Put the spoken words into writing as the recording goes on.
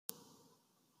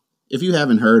If you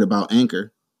haven't heard about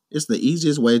Anchor, it's the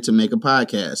easiest way to make a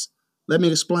podcast. Let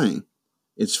me explain.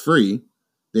 It's free.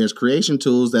 There's creation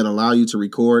tools that allow you to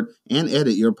record and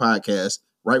edit your podcast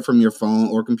right from your phone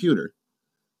or computer.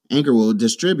 Anchor will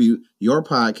distribute your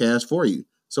podcast for you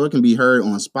so it can be heard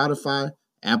on Spotify,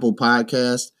 Apple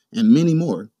Podcasts, and many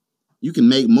more. You can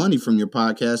make money from your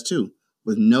podcast too,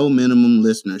 with no minimum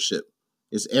listenership.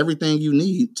 It's everything you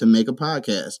need to make a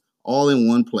podcast, all in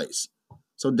one place.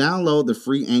 So download the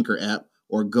free Anchor app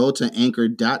or go to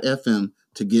anchor.fm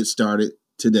to get started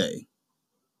today.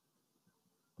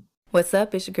 What's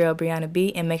up? It's your girl, Brianna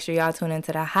B. And make sure y'all tune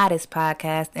into the hottest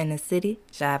podcast in the city,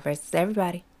 Shy vs.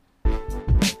 Everybody.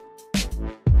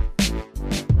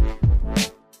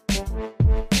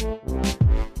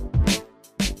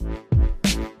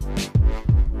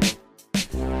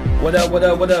 What up, what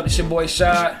up, what up? It's your boy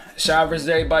Shy vs.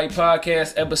 Everybody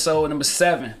podcast, episode number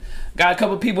 7. Got a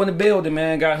couple people in the building,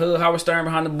 man. Got Hood Howard Stern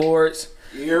behind the boards.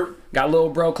 Yep. Got Lil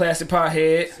Bro, Classic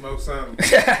Pothead. Smoke something.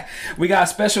 We got a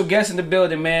special guest in the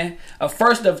building, man. A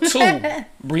first of two,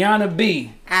 Brianna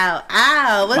B.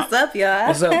 Ow. What's up, y'all?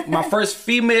 What's up? My first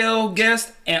female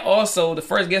guest, and also the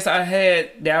first guest I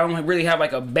had that I don't really have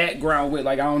like a background with.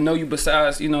 Like, I don't know you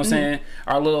besides, you know what I'm saying,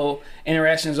 our little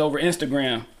interactions over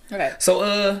Instagram. Okay.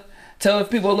 So, tell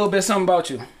people a little bit something about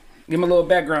you. Give them a little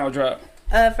background drop.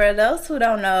 For those who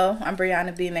don't know, I'm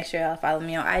Brianna B. Make sure y'all follow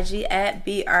me on IG at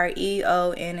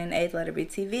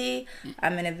BREONNA_BTV.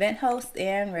 I'm an event host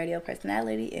and radio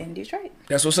personality in Detroit.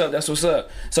 That's what's up. That's what's up.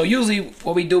 So usually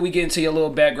what we do, we get into your little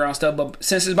background stuff. But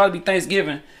since it's about to be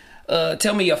Thanksgiving,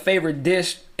 tell me your favorite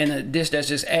dish and a dish that's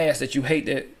just ass that you hate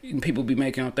that people be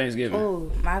making on Thanksgiving. Oh,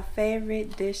 my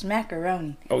favorite dish,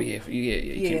 macaroni. Oh yeah.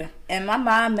 Yeah. And my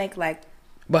mom make like.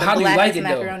 But how do you like it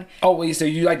macaroni. though? Oh wait, so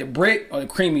you like the brick or the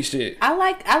creamy shit? I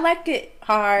like it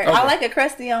hard. Okay. I like it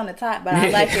crusty on the top, but I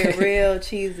like it real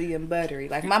cheesy and buttery.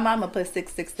 Like my mama put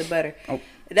 6 to butter. Oh.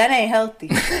 That ain't healthy.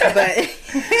 But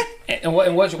and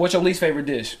what's your least favorite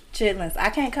dish? Chitlins. I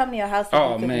can't come to your house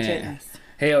and cook chitlins.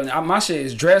 Hell, my shit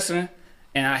is dressing,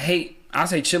 and I say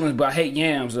chitlins, but I hate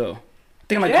yams though. I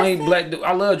think I'm like the only black dude.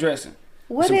 I love dressing.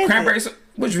 What some is cranberry it?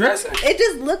 What dressing? It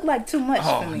just looked like too much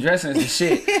for me. Dressing is the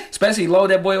shit. Especially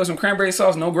load that boy with some cranberry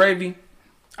sauce, no gravy.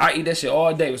 I eat that shit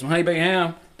all day with some honey bacon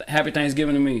ham. Happy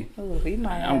Thanksgiving to me. Ooh, you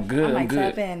might. I'm good. I might I'm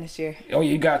good. tap in this year. Oh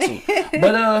yeah, you got to.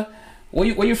 But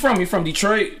where you from? You from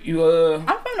Detroit? I'm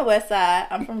from the West Side.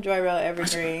 I'm from Joy Road,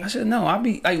 Evergreen. I should know. I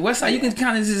be like West Side. Yeah. You can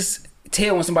kind of just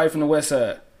tell when somebody from the West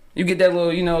Side. You get that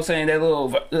little, you know what I'm saying, that little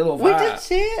vibe. We just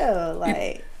chill,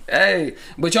 like. Hey,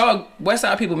 but y'all West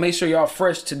Side people, make sure y'all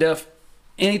fresh to death.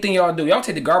 Anything y'all do, y'all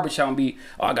take the garbage out and be,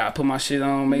 I gotta put my shit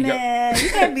on. Man, you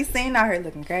can't be seen out here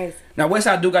looking crazy. Now, West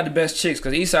Side do got the best chicks,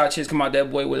 because East Side chicks come out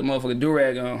that boy with a motherfucking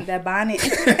do-rag on. That bonnet.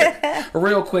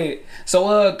 Real quick.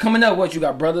 So, coming up, what, you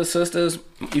got brothers, sisters?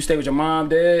 You stay with your mom,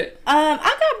 dad? I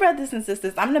got brothers and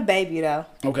sisters. I'm the baby, though.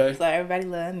 Okay. So, everybody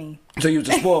love me. So, you was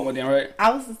the spoiled one then, right?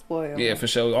 I was the spoiled one. Yeah, for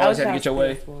sure. Always had to get your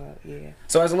way. Spoiled, yeah.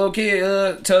 So, as a little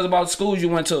kid, tell us about the schools you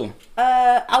went to.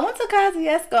 I went to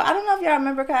Kosciuszko. I don't know if y'all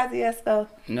remember Kosciuszko.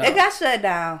 No. It got shut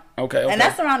down. Okay. And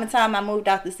that's around the time I moved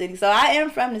out the city. So, I am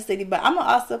from the city, but I'm going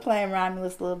to also claim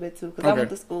Romulus a little bit, too, because I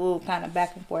went to school kind of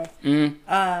back and forth. Mm-hmm.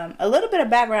 A little bit of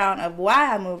background of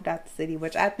why I moved out the city,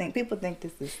 which I think people think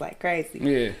this is, like, crazy.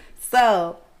 Yeah.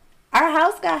 So, our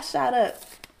house got shot up,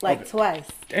 like, twice.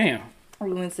 Damn.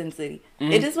 We went to the city.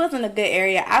 Mm-hmm. It just wasn't a good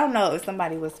area. I don't know if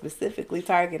somebody was specifically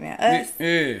targeting us.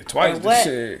 Yeah, twice the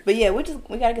shit. But yeah, we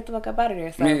gotta get the fuck up out of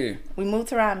there. So we moved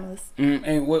to Romulus.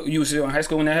 And what, you was still in high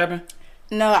school when that happened?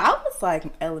 No, I was like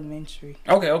elementary.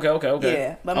 Okay.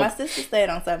 Yeah, but my sister stayed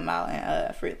on 7 Mile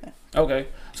in Freeland. Okay.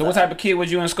 So what type of kid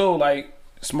was you in school? Like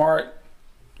smart?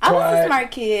 I was a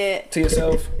smart kid. To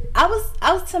yourself? I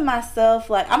was to myself.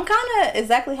 Like, I'm kind of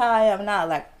exactly how I am now.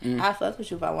 Like, I fuck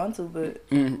with you if I want to, but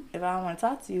if I don't want to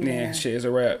talk to you, then shit, it's a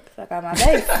wrap. Fuck out my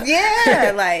face.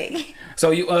 Yeah, like.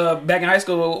 So you back in high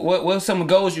school, what were some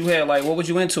goals you had? Like, what was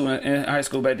you into in high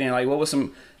school back then? Like, what were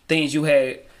some things you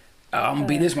had? I'm gonna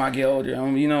be this when I get older.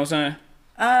 You know what I'm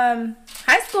saying?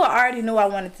 High school, I already knew I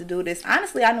wanted to do this.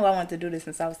 Honestly, I knew I wanted to do this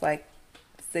since I was like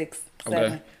 6, 7.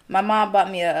 Okay. My mom bought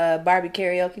me a Barbie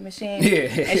karaoke machine. Yeah.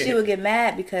 And she would get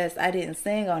mad because I didn't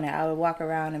sing on it. I would walk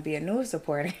around and be a news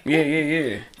reporter.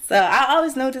 Yeah. So I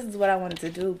always knew this is what I wanted to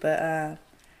do. But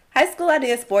high school, I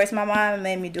did sports. My mom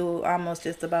made me do almost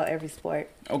just about every sport.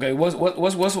 Okay. What's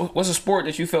a sport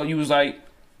that you felt you was like,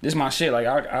 this my shit. Like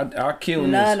I kill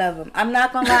none this. of them. I'm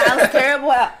not gonna lie. I was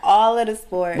terrible at all of the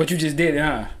sports. But you just did it,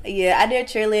 huh? Yeah, I did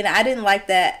cheerleading. I didn't like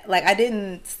that. Like I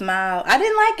didn't smile. I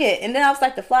didn't like it. And then I was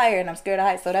like the flyer, and I'm scared of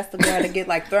heights. So that's the girl to get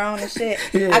like thrown and shit.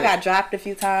 Yeah. I got dropped a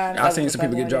few times. I've seen some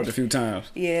people get dropped a few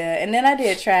times. Yeah, and then I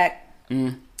did track.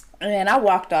 And I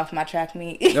walked off my track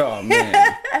meet. Oh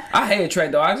man, I hate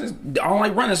track though. I don't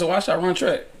like running, so why should I run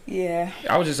track? Yeah.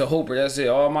 I was just a hooper. That's it.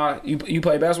 You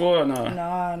play basketball or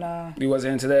no? No. You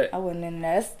wasn't into that? I wasn't into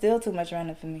that. That's still too much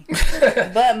running for me.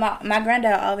 But my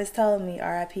granddad always told me,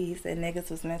 R.I.P. He said niggas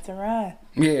was meant to run.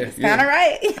 Yeah, it's kind of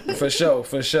right. For sure.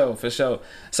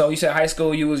 So you said high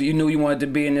school. You knew you wanted to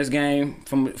be in this game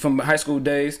from high school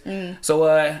days.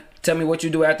 So tell me what you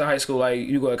do after high school. Like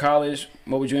you go to college.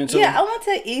 What were you into? Yeah, I went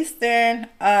to Eastern.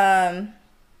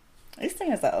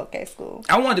 Eastern is an okay school.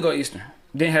 I wanted to go to Eastern.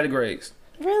 Didn't have the grades.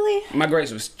 Really? My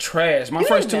grades was trash. My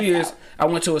first 2 years, I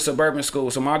went to a suburban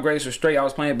school, so my grades were straight. I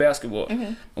was playing basketball.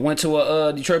 I went to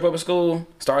a Detroit public school,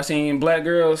 started seeing black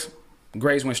girls,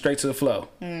 grades went straight to the floor.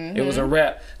 It was a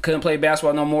wrap. Couldn't play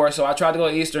basketball no more, so I tried to go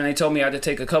to Eastern. They told me I had to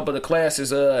take a couple of the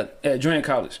classes at junior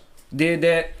college. Did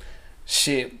that.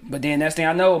 Shit. But then next thing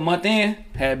I know, a month in,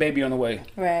 had a baby on the way.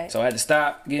 Right. So I had to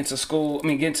stop getting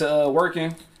to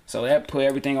working. So that put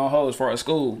everything on hold as far as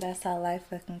school. That's how life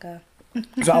fucking go.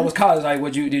 So I was college.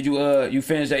 Like, you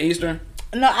finish at Eastern?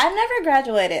 No, I never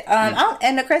graduated.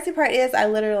 And the crazy part is, I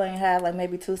literally had like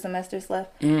maybe 2 semesters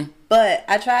left. But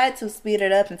I tried to speed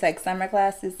it up and take summer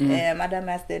classes, and my dumb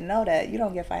ass didn't know that you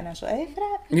don't get financial aid for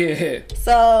that. Yeah.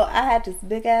 So I had this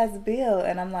big ass bill,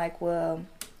 and I'm like, well,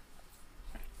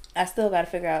 I still got to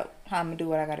figure out how I'm gonna do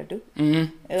what I got to do.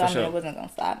 It wasn't gonna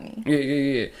stop me.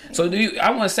 Yeah. So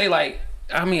I want to say, like,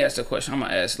 let me ask the question. I'm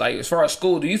gonna ask, like, as far as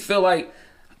school, do you feel like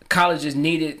college is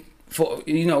needed for,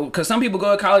 because some people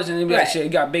go to college and they be like, shit, you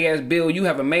got a big ass bill, you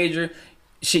have a major,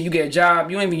 shit, you get a job,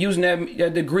 you ain't even using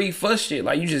that degree for shit.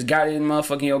 Like, you just got it in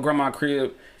motherfucking your grandma's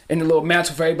crib in the little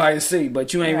mantle for everybody to see,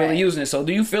 but you ain't really using it. So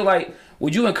do you feel like,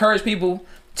 would you encourage people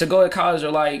to go to college,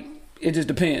 or like, it just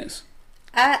depends?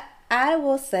 I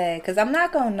will say, because I'm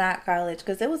not going to knock college,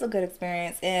 because it was a good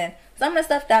experience, and some of the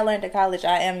stuff that I learned at college,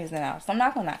 I am using now, so I'm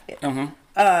not going to knock it.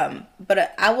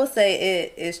 But I will say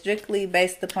it is strictly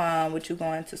based upon what you're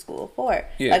going to school for.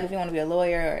 Yeah. Like, if you want to be a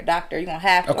lawyer or a doctor, you're going to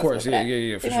have to. Of course, yeah, for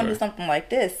sure. If you want to do something like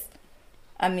this,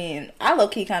 I mean, I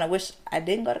low-key kind of wish I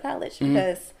didn't go to college,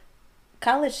 because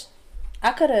college,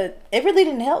 it really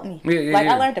didn't help me.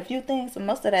 I learned a few things, but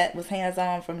most of that was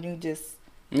hands-on from you just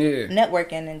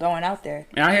networking and going out there.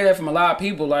 And I hear that from a lot of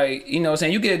people, like, you know what I'm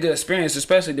saying, you get a good experience,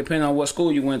 especially depending on what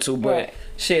school you went to, but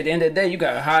shit, at the end of the day, you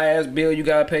got a high-ass bill you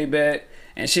got to pay back,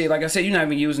 and shit, like I said, you're not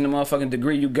even using the motherfucking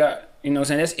degree you got, you know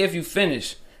what I'm saying, that's if you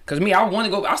finish. Because me, I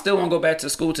still want to go back to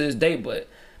school to this day, but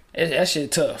that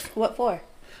shit tough. What for?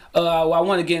 Well, I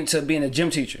want to get into being a gym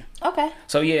teacher. Okay.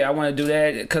 So yeah, I want to do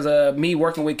that, because me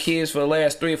working with kids for the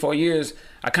last 3 or 4 years,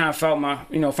 I kind of found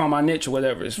my niche or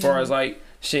whatever, as far as like,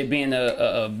 shit, being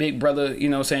a big brother, you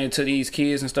know what I'm saying, to these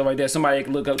kids and stuff like that, somebody they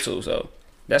can look up to. So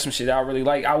that's some shit I really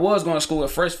like. I was going to school at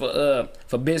first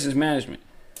for business management.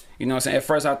 You know what I'm saying? At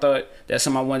first I thought that's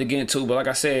something I wanted to get into, but like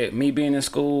I said, me being in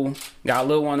school, got a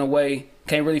little one on the way,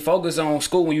 can't really focus on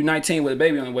school when you're 19 with a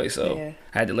baby on the way, so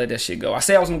I had to let that shit go. I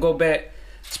said I was going to go back,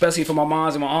 especially for my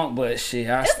moms and my aunt, but shit.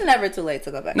 It's never too late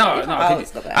to go back. No. Always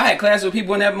go back. I had classes with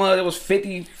people in that month that was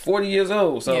 50, 40 years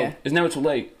old, so it's never too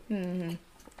late.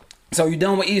 So you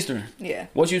done with Eastern? Yeah.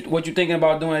 What you thinking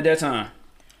about doing at that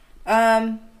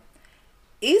time?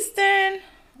 Eastern,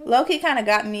 low-key kind of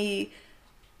got me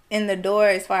in the door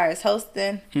as far as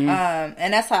hosting.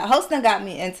 And that's how hosting got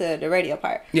me into the radio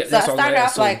part. Yeah, so I started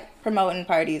off like promoting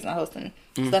parties and hosting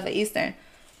stuff at Eastern.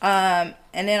 And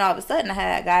then all of a sudden I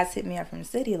had guys hit me up from the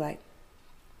city like,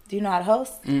 do you know how to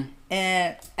host?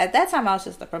 And at that time I was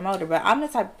just a promoter, but I'm the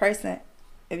type of person,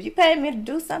 if you pay me to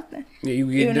do something, you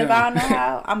get even done. If I don't know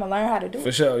how, I'm gonna learn how to do it.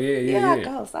 For sure, yeah. I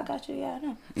host. I got you. Yeah, I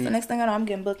know. So next thing I know, I'm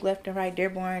getting booked left and right.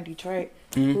 Dearborn, Detroit,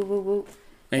 woo.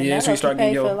 And that's when you start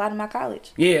getting for a lot of my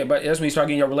college. Yeah, but that's when you start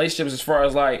getting your relationships as far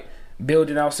as like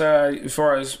building outside, as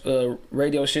far as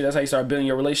radio shit. That's how you start building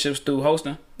your relationships through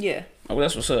hosting. Yeah. Oh,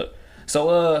 that's what's up.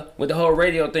 So with the whole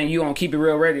radio thing, you on Keep It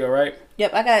Real Radio, right?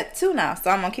 Yep, I got 2 now.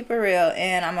 So I'm on Keep It Real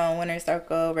and I'm on Winter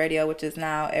Circle Radio, which is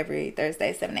now every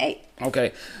Thursday, 7 to 8.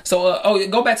 Okay. So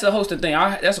go back to the hosting thing.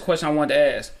 That's a question I wanted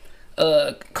to ask.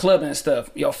 Clubbing and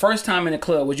stuff. Your first time in the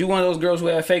club, was you one of those girls who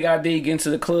had fake ID get into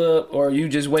the club, or you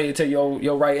just waited till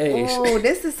your right age? Oh,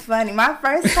 this is funny. My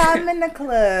first time in the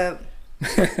club,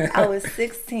 I was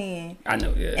 16. I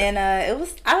know, yeah. And it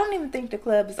was, I don't even think the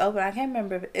club is open. I can't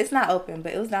remember. It's not open,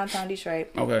 but it was downtown Detroit.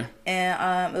 Okay.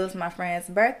 And it was my friend's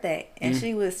birthday. And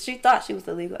she thought she was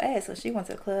the legal age, so she went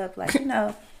to the club, like, you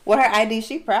know, with her ID,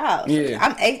 she proud. Yeah.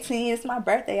 I'm 18, it's my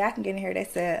birthday, I can get in here. They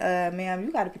said, ma'am,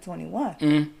 you got to be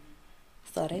 21.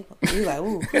 So we like,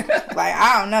 ooh. Like,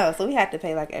 I don't know. So we had to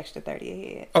pay like extra 30 a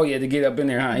head. Oh, yeah, to get up in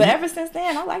there, huh? But ever since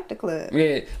then, I like the club.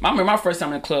 Yeah. I remember my first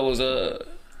time in the club was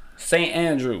St.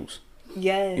 Andrews.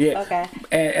 Yes. Yeah. Okay.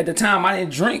 And at the time, I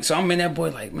didn't drink, so I'm in that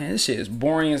boy like, man, this shit is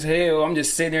boring as hell. I'm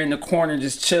just sitting there in the corner,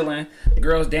 just chilling.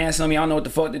 Girls dancing on me. I don't know what the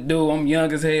fuck to do. I'm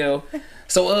young as hell.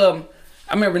 So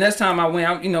I remember next time I went,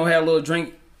 I, had a little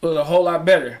drink. It was a whole lot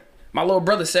better. My little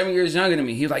brother, 7 years younger than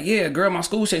me, he was like, yeah, girl, my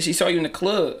school said she saw you in the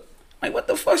club. Like, what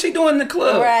the fuck she doing in the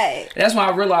club? Right. That's when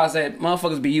I realized that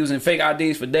motherfuckers be using fake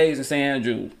IDs for days in St.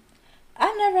 Andrews.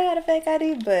 I never had a fake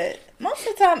ID, but most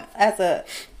of the time, as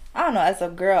a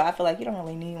girl, I feel like you don't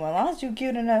really need one. As long as you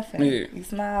cute enough and you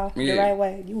smile the right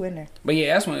way, you in there. But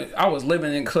yeah, that's when I was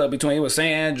living in the club between, it was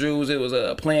St. Andrews, it was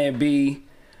Plan B,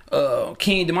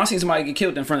 Kingdom. I seen somebody get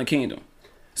killed in front of Kingdom.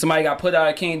 Somebody got put out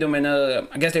of Kingdom, and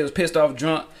I guess they was pissed off,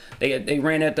 drunk. They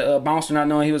ran at the bouncer not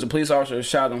knowing he was a police officer,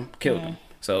 shot him, killed him.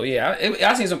 So yeah,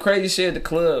 I seen some crazy shit at the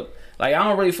club. Like, I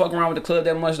don't really fuck around with the club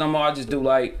that much no more. I just do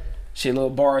like shit,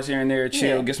 little bars here and there,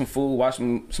 chill, get some food, watch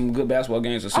some good basketball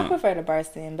games or something. I prefer the bar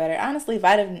scene better. Honestly, if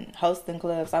I didn't host in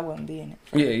clubs, I wouldn't be in it.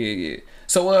 Yeah.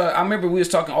 So I remember we was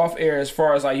talking off air as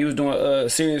far as like you was doing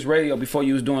Sirius Radio before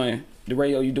you was doing the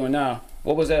radio you doing now.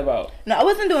 What was that about? No, I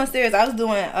wasn't doing Sirius. I was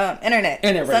doing internet.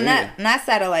 So not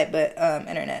satellite, but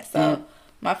internet. So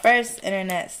my first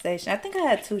internet station, I think I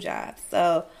had 2 jobs.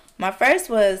 So my first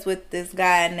was with this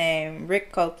guy named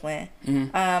Rick Copeland.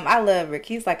 I love Rick.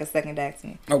 He's like a second dad to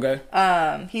me. Okay.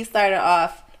 He started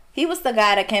off. He was the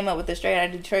guy that came up with the Straight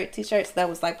Outta Detroit t-shirts that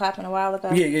was like popping a while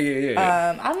ago.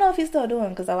 Yeah. I don't know if he's still doing,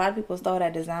 because a lot of people stole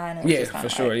that design. And yeah, for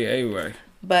sure. Yeah, everybody.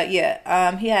 But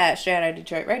yeah, he had Straight Outta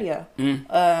Detroit Radio.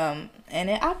 And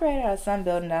it operated out of some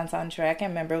building downtown Detroit. I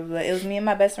can't remember, but it was me and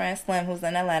my best friend Slim, who's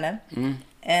in Atlanta.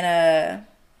 And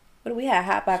what do we have?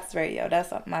 Hotbox Radio.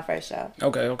 That's my first show.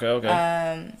 Okay.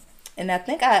 And I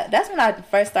think that's when I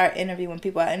first started interviewing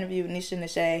people. I interviewed Nisha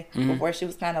Nashay before she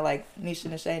was kind of like Nisha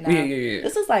Nashay now. Yeah.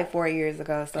 This was like 4 years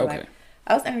ago. So like,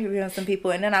 I was interviewing some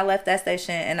people, and then I left that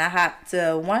station and I hopped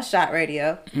to One Shot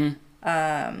Radio.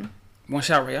 One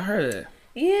Shot Radio, I heard of that.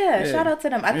 Yeah, shout out to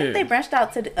them. I think they branched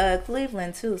out to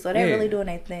Cleveland too, so they're really doing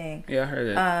their thing. Yeah, I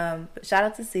heard that. But shout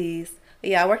out to C's.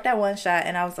 Yeah, I worked at One Shot,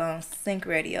 and I was on Sync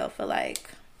Radio for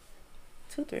like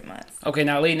 2-3 months. Okay,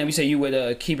 now Layton, you say you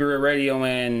with Keep It Real Radio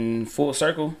and Full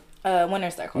Circle?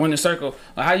 Winter Circle. Winter Circle.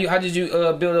 How did you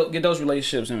get those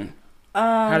relationships in?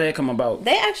 How did that come about?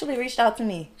 They actually reached out to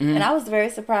me, and I was very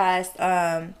surprised.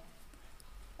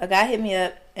 A guy hit me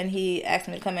up, and he asked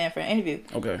me to come in for an interview.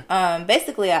 Okay.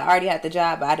 Basically, I already had the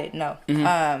job, but I didn't know.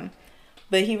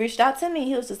 But he reached out to me.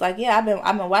 He was just like, "Yeah, I've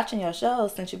been watching your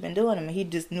shows since you've been doing them." And he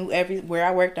just knew where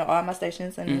I worked on all my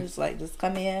stations, and he was like, "Just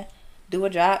come in, do a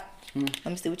job. Let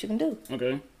me see what you can do."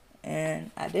 Okay. And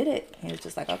I did it. He was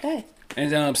just like, "Okay."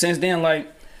 And since then, like,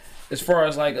 as far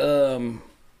as like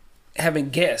having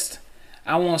guests,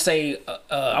 I won't say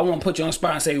I won't put you on the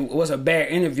spot and say what's a bad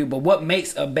interview, but what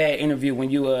makes a bad interview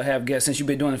when you have guests, since you've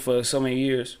been doing it for so many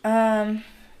years?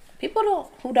 People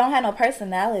who don't have no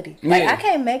personality. Like, I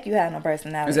can't make you have no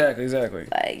personality. Exactly.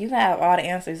 Like, you can have all the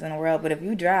answers in the world, but if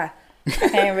you dry, I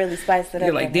can't really spice it up.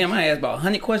 You're like, damn, I asked about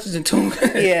 100 questions in 2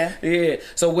 Yeah. Yeah.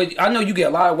 So I know you get a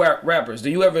lot of rappers.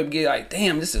 Do you ever get like,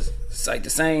 damn, it's like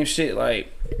the same shit?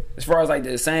 Like, as far as like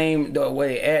the way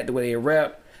they act, the way they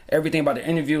rap, everything about the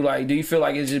interview, like, do you feel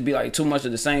like it just be like too much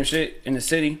of the same shit in the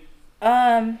city?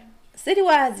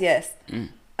 City-wise, yes.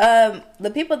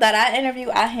 The people that I interview,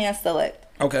 I hand select.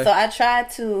 Okay. So I try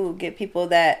to get people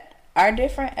that are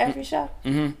different every show.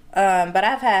 But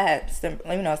I've had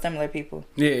similar people.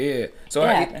 Yeah. So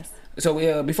it happens.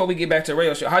 So before we get back to the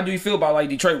radio show, how do you feel about like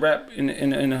Detroit rap in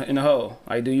the whole?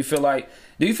 Like, do you feel like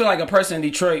a person in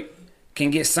Detroit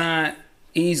can get signed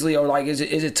easily, or like is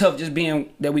it tough just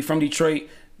being that we from Detroit,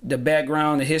 the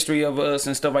background, the history of us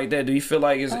and stuff like that? Do you feel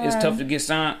like it's tough to get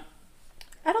signed?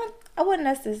 I wouldn't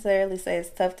necessarily say it's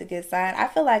tough to get signed. I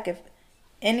feel like if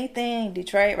anything,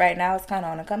 Detroit right now is kind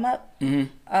of on the come up.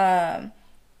 And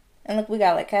look, we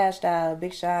got like Cash Doll,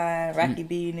 Big Sean, Rocky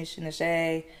B, Nisha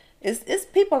Nashay. It's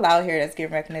people out here that's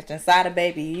getting recognition. Sada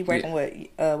Baby, he working with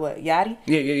Yachty.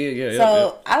 Yeah.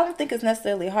 So I don't think it's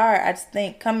necessarily hard. I just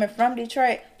think coming from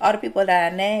Detroit, all the people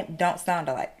that I named don't sound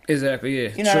alike. Exactly. Yeah.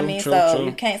 You know what I mean? So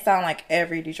you can't sound like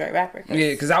every Detroit rapper.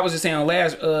 Yeah, because I was just saying on the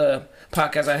last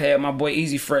podcast I had, my boy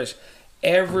Easy Fresh.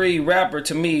 every rapper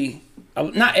to me,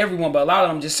 not everyone, but a lot of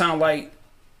them just sound like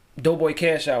Doughboy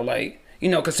Cash Out. Like, you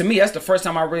know, because to me, that's the first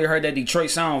time I really heard that Detroit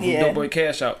sound from Doughboy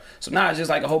Cash Out. So now it's just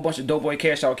like a whole bunch of Doughboy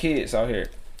Cash Out kids out here.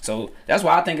 So that's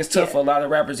why I think it's tough for a lot of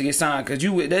rappers to get signed. Because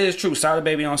that is true. Sada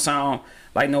Baby don't sound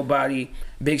like nobody.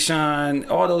 Big Sean,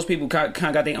 all those people kind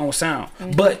of got their own sound.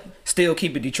 But still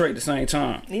keep it Detroit at the same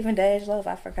time. Even Dej Loaf,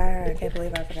 I forgot her. I can't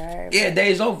believe I forgot her. Yeah,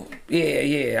 Dej Loaf.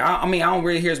 Yeah. I mean, I don't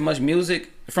really hear as much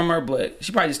music from her, but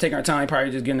she probably just taking her time,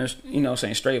 probably just getting her, you know,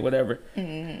 saying straight, whatever.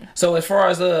 So as far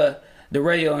as the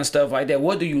radio and stuff like that,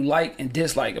 what do you like and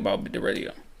dislike about the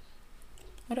radio?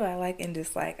 What do I like and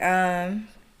dislike?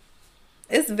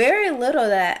 It's very little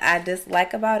that I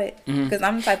dislike about it, because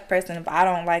I'm the type of person, if I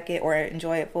don't like it or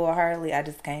enjoy it full-heartedly, I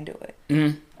just can't do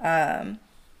it.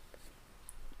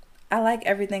 I like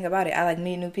everything about it. I like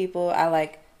meeting new people. I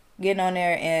like getting on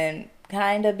there and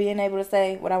kind of being able to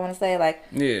say what I want to say. Like,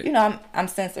 you know, I'm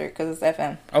censored because it's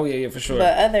FM. Oh, yeah, for sure.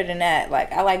 But other than that,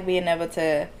 like, I like being able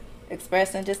to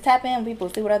express and just tap in with people,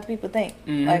 see what other people think.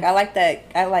 Like, I like that.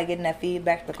 I like getting that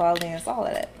feedback, the call-ins, all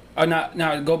of that.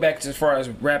 Now go back to as far as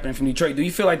rapping from Detroit. Do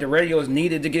you feel like the radio is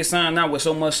needed to get signed now with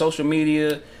so much social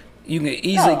media? You can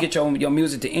easily get your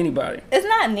music to anybody. It's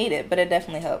not needed, but it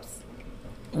definitely helps.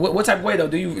 What type of way though?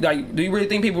 Do you really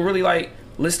think people really like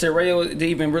listen to radio? To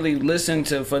even really listen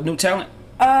to for new talent?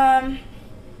 Not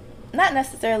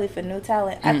necessarily for new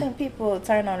talent. I think people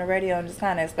turn on the radio and just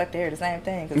kind of expect to hear the same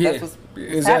thing because that's what's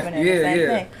happening. The same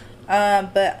thing.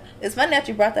 But it's funny that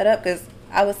you brought that up because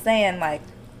I was saying like.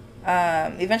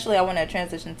 Eventually I want to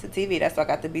transition to TV. That's why I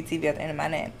got the BTV at the end of my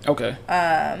name. Okay.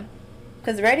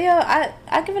 Because radio, I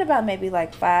give it about maybe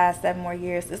like 5-7 more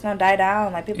years. It's gonna die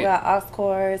down. Like people got aux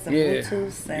cords and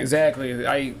Bluetooth. And exactly.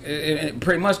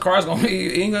 Pretty much cars gonna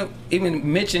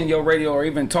even mention your radio or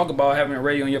even talk about having a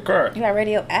radio in your car. You got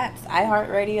radio apps,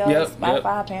 iHeartRadio,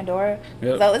 Spotify, Pandora.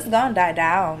 So it's gonna die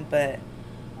down, but.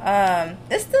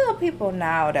 It's still people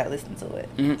now that listen to it.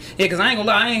 Yeah, because I ain't gonna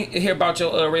lie, I ain't hear about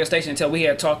your radio station until we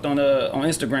had talked on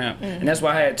Instagram, and that's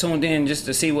why I had tuned in just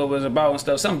to see what it was about and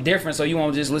stuff. Something different, so you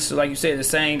won't just listen to, like you said, the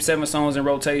same 7 songs in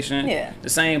rotation, the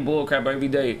same bull crap every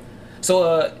day.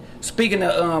 So, speaking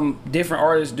of different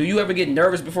artists, do you ever get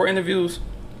nervous before interviews?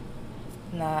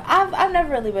 No, I've never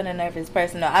really been a nervous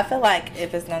person. No, I feel like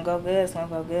if it's gonna go good, it's gonna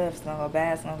go good. If it's gonna go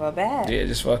bad, it's gonna go bad. Yeah,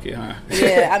 just fuck it, huh?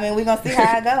 Yeah, I mean, we're gonna see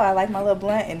how I go. I like my little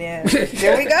blunt, and then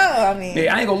there we go. I mean,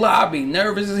 yeah, I ain't gonna lie, I'll be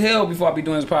nervous as hell before I be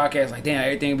doing this podcast. Like, damn,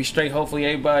 everything will be straight. Hopefully,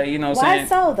 everybody, you know what I'm saying? Why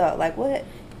so though? Like, what?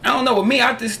 I don't know. With me,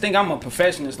 I just think I'm a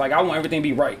perfectionist. Like, I want everything to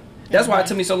be right. That's why it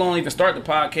took me so long to even start the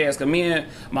podcast. Because me and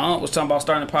my aunt was talking about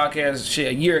starting the podcast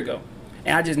a year ago,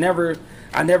 and I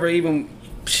never even.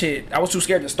 I was too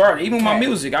scared to start it. Even with my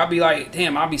music, I'll be like,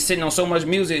 damn, I'll be sitting on so much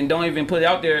music and don't even put it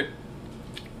out there.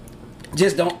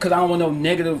 Just don't, because I don't want no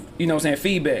negative, you know what I'm saying,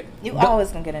 feedback. You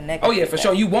always gonna get a negative. Oh, yeah, for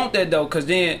sure. You want that, though, because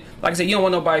then, like I said, you don't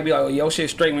want nobody to be like, oh, yo,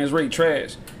 shit straight when it's really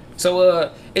trash.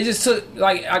 So, it just took,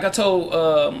 like I told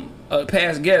a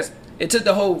past guest, it took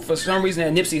the whole, for some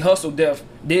reason, that Nipsey Hussle death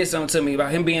did something to me.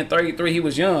 About him being 33, he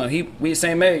was young. We the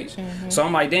same age. So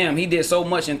I'm like, damn, he did so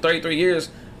much in 33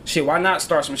 years. Shit, why not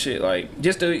start some shit? Like,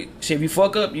 just to, shit, if you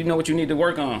fuck up, you know what you need to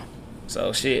work on.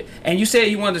 So, shit. And you said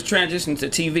you wanted to transition to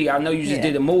TV. I know you just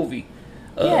did a movie.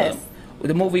 Yes.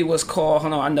 The movie was called,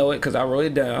 hold on, I know it because I wrote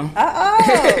it down.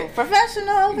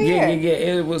 Professional over here. Yeah.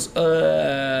 It was,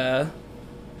 hold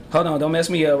on, don't mess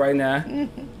me up right now.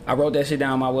 I wrote that shit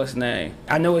down, what's the name?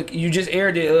 I know it, you just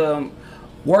aired it,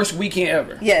 Worst Weekend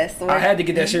Ever. Yes. I had to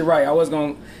get that shit right. I was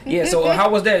going to, yeah, so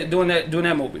how was that, doing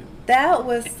that movie? That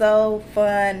was so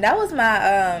fun. That was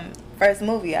my first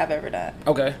movie I've ever done.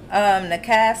 Okay. The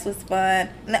cast was fun.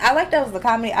 I like that was the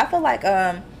comedy. I feel like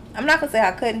I'm not gonna say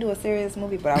I couldn't do a serious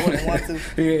movie, but I wouldn't want to.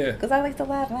 Yeah. Because I like to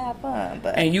laugh and have fun.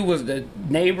 But and you was the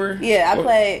neighbor? Yeah, I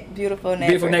played Beautiful Neighbor.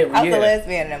 Beautiful Neighbor. I was a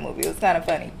lesbian in that movie. It was kind of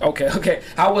funny. Okay.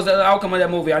 How was the outcome of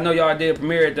that movie? I know y'all did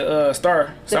premiere at the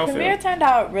Star. The Southfield. Premiere turned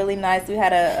out really nice. We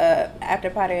had a after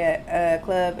party at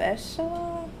Club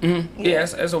Echelon. Mm-hmm. Yeah,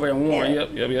 that's over in Warren.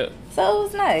 Yeah. Yep. So it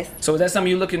was nice. So is that something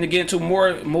you're looking to get into,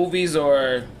 more movies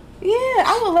or? Yeah,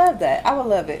 I would love that. I would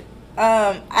love it.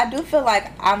 I do feel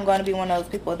like I'm going to be one of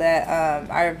those people that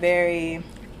are very.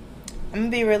 I'm gonna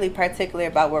be really particular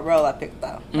about what role I pick,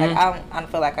 though. Like I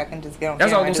don't feel like I can just get on.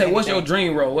 That's what I was gonna say. What's your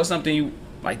dream role? What's something you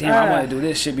like? Damn, I want to do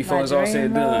this shit before it's all said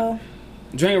and done.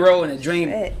 Dream role and a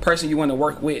dream person you want to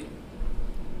work with.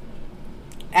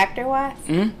 Actor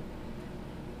wise.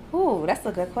 Ooh, that's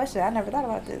a good question. I never thought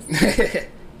about this.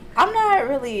 I'm not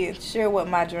really sure what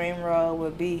my dream role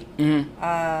would be.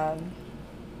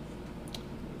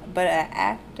 But an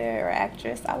actor or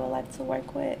actress I would like to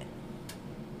work with.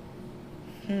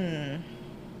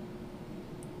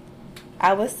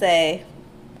 I would say,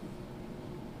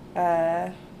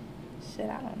 I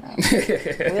don't know.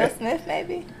 Will Smith,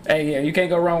 maybe? Hey, yeah, you can't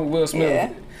go wrong with Will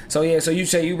Smith. Yeah. So you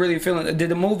say you really feeling? Did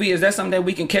the movie? Is that something that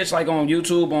we can catch like on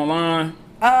YouTube, online?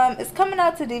 It's coming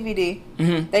out to DVD.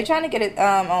 Mm-hmm. They trying to get it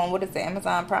on what is it,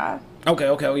 Amazon Prime? Okay.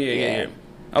 Oh yeah.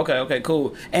 Okay,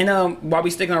 cool. And while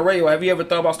we sticking on radio, have you ever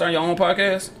thought about starting your own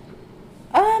podcast?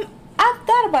 I've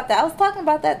thought about that. I was talking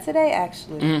about that today,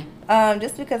 actually. Mm-hmm.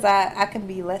 Just because I can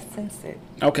be less censored.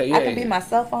 Okay, yeah. I can be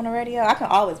myself on the radio. I can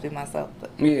always be myself.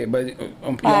 But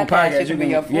on podcast, you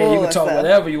can talk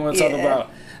whatever you want to talk about.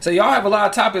 So y'all have a lot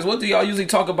of topics. What do y'all usually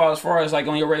talk about as far as like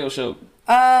on your radio show?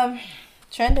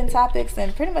 Trending topics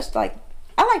and pretty much like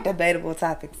I like debatable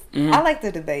topics. Mm-hmm. I like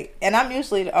to debate, and I'm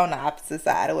usually on the opposite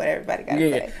side of what everybody got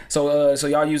to say. So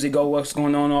y'all usually go what's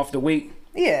going on off the week.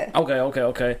 Yeah.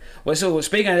 Okay. Well, so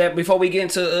speaking of that, before we get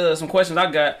into some questions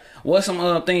I got, what's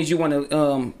some things you want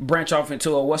to branch off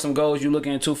into, or what's some goals you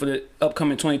looking into for the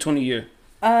upcoming 2020 year?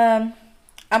 I'm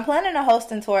planning a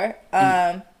hosting tour.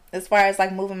 As far as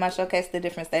like moving my showcase to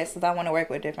different states, because I want to work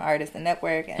with different artists and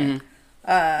network, and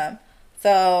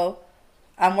so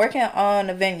I'm working on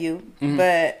a venue,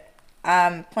 but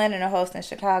I'm planning a host in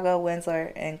Chicago,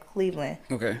 Windsor, and Cleveland.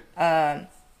 Okay.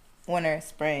 Winter,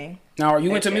 spring. Now, are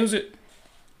you into music?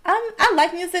 I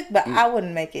like music, but I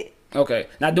wouldn't make it. Okay.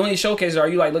 Now, doing these showcases, are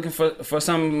you like looking for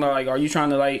something like? Are you trying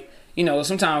to like? You know,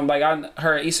 sometimes like I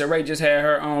heard Issa Rae just had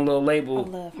her own little label. I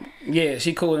love her. Yeah,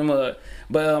 she cool in the mud.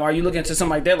 But are you looking into something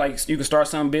like that? Like you can start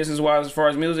something business wise as far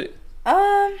as music.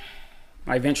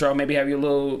 Like venture out, maybe have your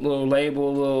little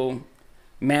label, little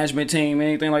management team,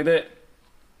 anything like that.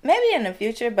 Maybe in the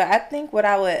future, but I think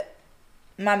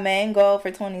my main goal for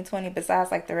 2020,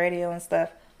 besides like the radio and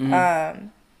stuff,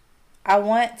 I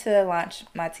want to launch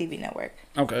my TV network.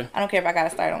 Okay. I don't care if I got to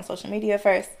start on social media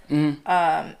first.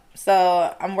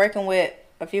 So I'm working with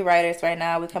a few writers right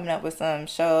now. We're coming up with some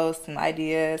shows, some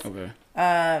ideas. Okay.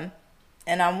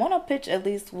 And I want to pitch at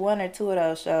least one or two of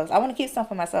those shows. I want to keep some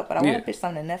for myself, but I want to pitch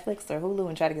something to Netflix or Hulu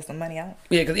and try to get some money out.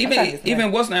 Yeah, because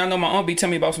even what's now, I know my aunt be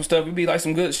telling me about some stuff. It'd be like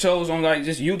some good shows on like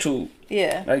just YouTube.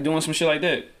 Yeah. Like doing some shit like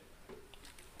that.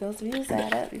 Those views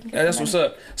add up. Yeah, that's what's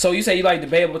up. So you say you like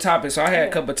debatable topics. So I had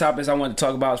a couple of topics I wanted to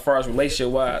talk about as far as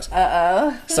relationship wise.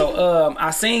 So I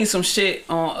seen some shit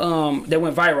on that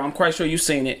went viral. I'm quite sure you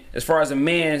seen it. As far as a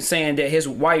man saying that his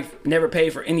wife never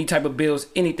paid for any type of bills,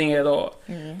 anything at all.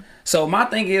 So my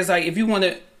thing is like, if you want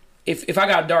to, if I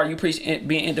got a daughter, you preach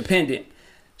being independent.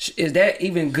 Is that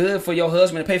even good for your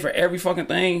husband to pay for every fucking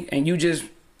thing, and you just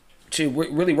should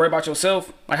really worry about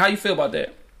yourself? Like, how you feel about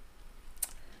that?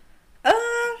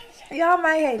 Y'all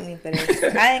might hate me for this.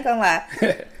 I ain't gonna lie.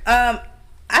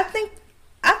 I feel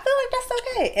like that's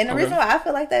okay. And the reason why I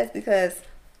feel like that is because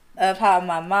of how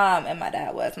my mom and my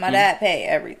dad was. My dad paid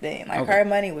everything. Like her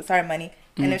money was her money.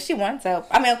 And if she wanted to,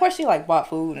 I mean, of course she like bought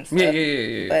food and stuff.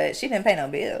 Yeah. But she didn't pay no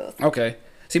bills. Okay.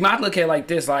 See, I look at it like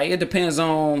this. Like, it depends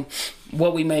on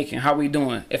what we making, how we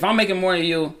doing. If I'm making more than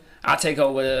you, I take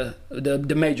over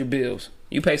the major bills.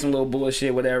 You pay some little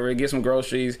bullshit, whatever, get some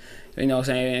groceries, you know what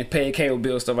I'm saying, pay a cable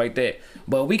bill, stuff like that.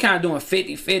 But we kind of doing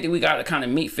 50-50. We got to kind of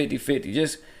meet 50-50.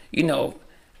 Just, you know,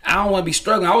 I don't want to be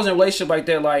struggling. I was in a relationship like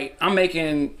that. Like, I'm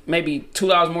making maybe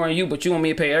 $2 more than you, but you want me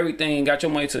to pay everything and got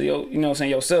your money to your, you know what I'm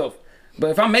saying, yourself.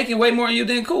 But if I'm making way more than you,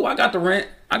 then cool. I got the rent.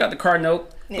 I got the car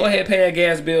note. Yeah. Go ahead, pay that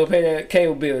gas bill, pay that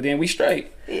cable bill. Then we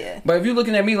straight. Yeah. But if you're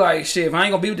looking at me like, shit, if I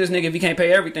ain't gonna be with this nigga if he can't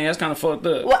pay everything, that's kind of fucked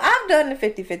up. Well, I've done the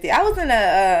 50-50. I was in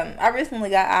I recently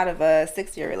got out of a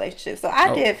 6-year relationship. So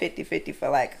I did 50-50 for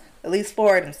like at least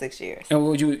 4 of them 6 years. And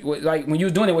like when you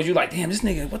was doing it, was you like, damn, this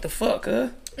nigga, what the fuck, huh?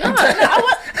 No, I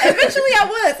was. Eventually I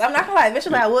was. I'm not gonna lie.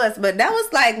 Eventually I was. But that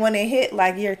was like when it hit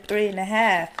like year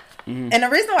 3.5. And the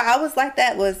reason why I was like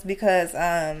that was because,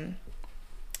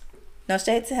 no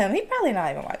shade to him. He probably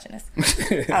not even watching this.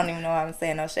 I don't even know why I'm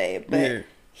saying no shade. But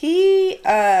he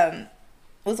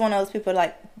was one of those people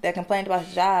like that complained about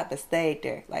his job but stayed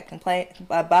there. Like complained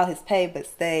about his pay but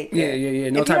stayed there. Yeah.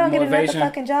 No type of motivation. If you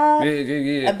don't get another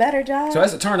fucking job, a better job. So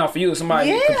that's a turn off for you.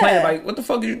 Somebody complaining like, what the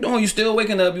fuck are you doing? You still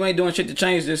waking up. You ain't doing shit to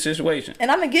change this situation.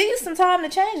 And I'm going to give you some time to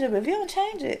change it. But if you don't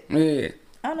change it,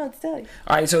 I don't know what to tell you.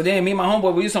 All right, so then me and my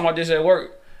homeboy, we was talking about this at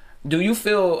work. Do you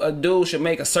feel a dude should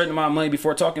make a certain amount of money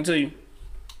before talking to you?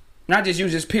 Not just you,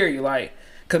 just period. Like,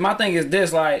 because my thing is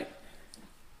this, like,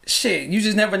 shit, you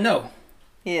just never know.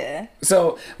 Yeah.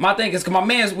 So my thing is, because my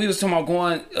man, we was talking about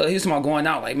going, he was talking about going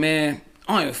out. Like, man,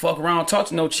 I don't even fuck around, talk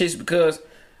to no chicks because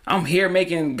I'm here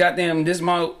making goddamn this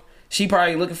amount. She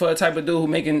probably looking for a type of dude who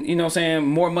making, you know what I'm saying,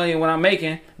 more money than what I'm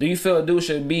making. Do you feel a dude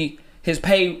should be, his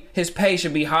pay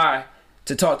should be high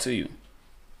to talk to you?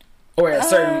 Or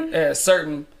at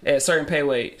certain pay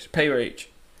range.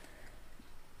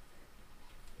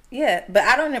 Yeah, but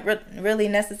I don't really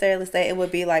necessarily say it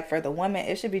would be like for the woman.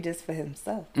 It should be just for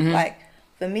himself. Mm-hmm. Like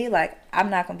for me, like I'm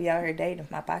not gonna be out here dating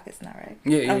if my pocket's not right.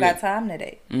 I don't got time to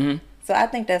date. Mm-hmm. So I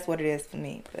think that's what it is for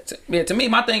me. But. To me,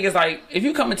 my thing is like if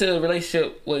you come into a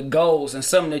relationship with goals and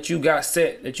something that you got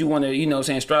set that you want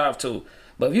to, strive to.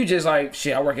 But if you just like,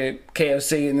 shit, I work at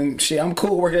KFC and then shit, I'm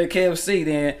cool working at KFC,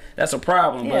 then that's a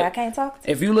problem. Yeah, but I can't talk to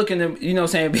you. If you looking to,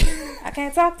 I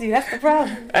can't talk to you. That's the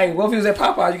problem. Hey, what if you was at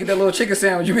Popeye? You get that little chicken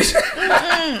sandwich. You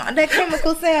that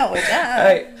chemical sandwich.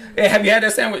 Hey, have you had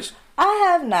that sandwich? I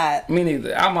have not. Me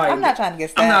neither. I'm not trying to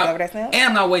get stabbed over that sandwich. And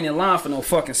I'm not waiting in line for no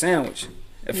fucking sandwich.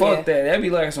 Fuck that. That'd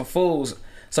be like some fools.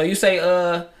 So you say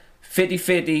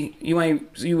 50-50. You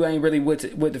ain't really with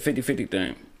the 50-50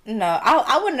 thing. No,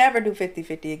 I would never do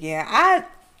 50-50 again. I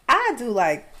do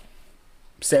like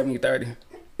 70-30.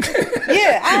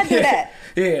 Yeah, I do that.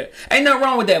 Yeah. Ain't nothing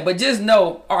wrong with that. But just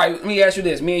know, all right, let me ask you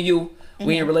this. Me and you,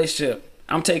 we in a relationship.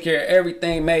 I'm taking care of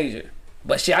everything major.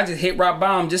 But shit, I just hit rock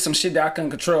bottom, just some shit that I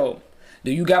couldn't control.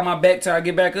 Do you got my back till I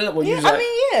get back up? Or yeah, you like,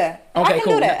 yeah. Okay, I can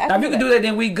cool. Do that. Now, if you can do that,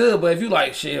 then we good. But if you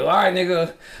like, shit, all right,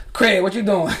 nigga, Craig, what you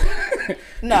doing?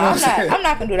 No, I'm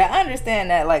not gonna do that. I understand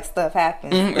that like stuff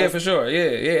happens. Mm-hmm, yeah, for sure. Yeah.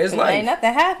 It's like ain't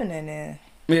nothing happening then.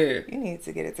 Yeah. You need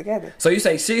to get it together. So you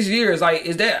say 6 years, like,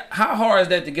 is that how hard is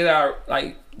that to get out,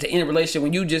 like, to end a relationship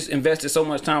when you just invested so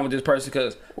much time with this person?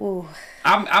 Because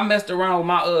I messed around with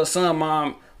my son,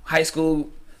 mom, high school,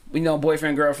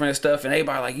 boyfriend, girlfriend stuff, and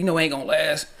everybody like, ain't gonna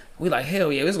last. We like,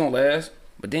 hell yeah, it's gonna last.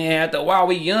 But then after a while,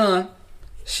 we young.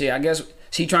 Shit, I guess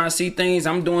she trying to see things.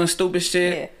 I'm doing stupid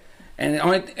shit. Yeah. And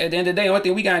at the end of the day, the only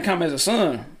thing we got in common is a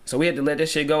son. So we had to let that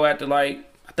shit go after like,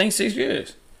 I think 6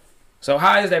 years. So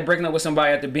how is that breaking up with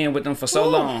somebody after being with them for so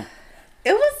long?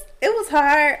 It was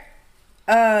hard.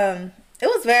 It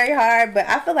was very hard, but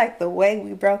I feel like the way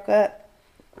we broke up,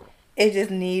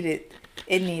 it needed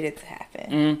to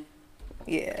happen. Mm-hmm.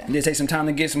 Yeah. Did it take some time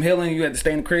to get some healing? You had to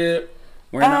stay in the crib,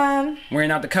 wearing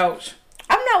out the couch?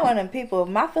 I'm not one of them people. If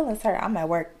my feelings hurt, I'm at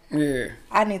work. Yeah.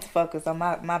 I need to focus on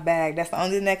my bag. That's the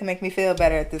only thing that can make me feel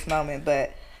better at this moment.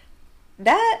 But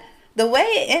the way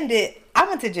it ended, I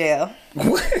went to jail.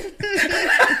 What?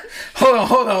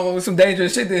 Hold on. Some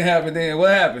dangerous shit didn't happen then.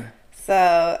 What happened? So,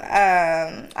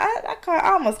 I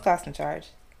almost cost some charge.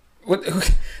 What?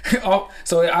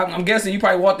 So I'm guessing you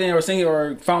probably walked in or seen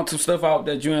or found some stuff out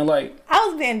that you didn't like. I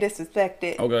was being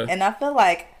disrespected. Okay. And I feel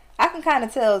like I can kind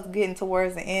of tell it's getting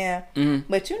towards the end. Mm-hmm.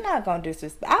 But you're not going to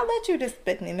disrespect. I'll let you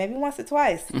disrespect me maybe once or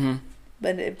twice. Mm-hmm.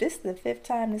 But if this is the 5th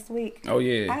time this week,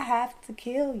 I have to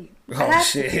kill you. Oh,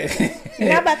 shit. You're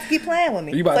not about to keep playing with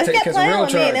me. You about to take some real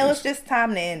charges. And it was just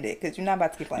time to end it because you're not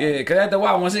about to keep playing with me. Yeah, because after a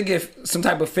while, once it gets some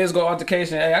type of physical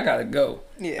altercation, hey, I got to go.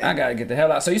 Yeah. I got to get the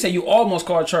hell out. So you say you almost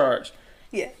called charge.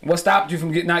 Yeah. What stopped you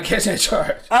from not catching a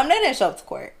charge? They didn't show up to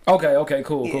court. Okay,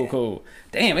 cool.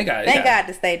 Damn, Thank God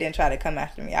the state didn't try to come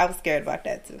after me. I was scared about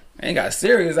that too. They got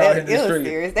serious out here in the street. It was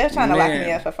serious. They were trying to lock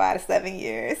me up for 5 to 7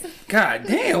 years. God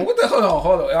damn, what the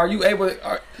hold on. Are you able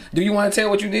do you want to tell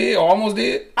what you did or almost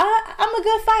did? I'm a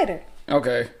good fighter.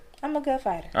 Okay. I'm a good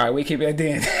fighter. All right, we keep that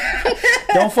then.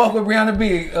 Don't fuck with Brianna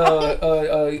B.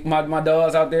 My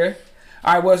dogs out there.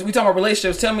 All right, well, we talking about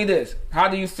relationships. Tell me this. How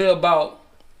do you feel about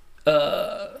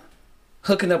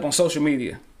hooking up on social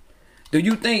media? Do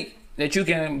you think that you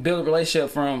can build a relationship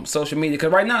from social media?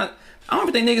 Because right now, I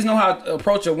don't think niggas know how to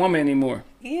approach a woman anymore.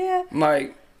 Yeah.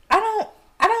 Like, I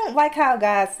don't like how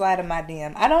guys slide in my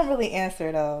DM. I don't really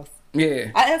answer those.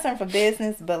 Yeah. I answer them for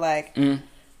business, but like,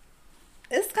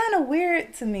 it's kind of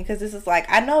weird to me because this is like,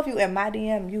 I know if you in my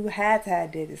DM, you had to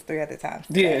have did this 3 other times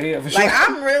today. Yeah, for sure. Like,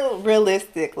 I'm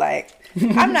realistic. Like,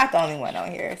 I'm not the only one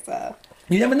on here, so.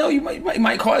 You never know. You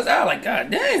might call his eye like,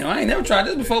 God damn, I ain't never tried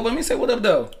this before, but let me say what up,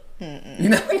 though. Mm-mm. You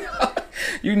never know.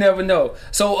 You never know.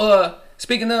 So,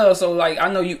 speaking of, so, like, I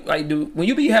know you, like, when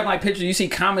you be having, like, pictures, you see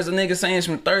comments of niggas saying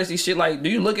some thirsty shit, like, do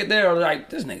you look at that or, like,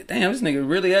 this nigga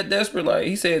really that desperate? Like,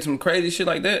 he said some crazy shit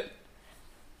like that?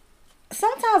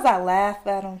 Sometimes I laugh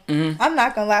at them. Mm-hmm. I'm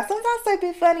not gonna lie. Sometimes they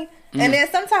be funny. Mm-hmm. And then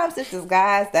sometimes it's just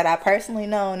guys that I personally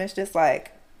know, and it's just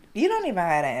like, you don't even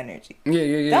have that energy.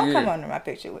 Yeah. Don't come under my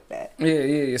picture with that.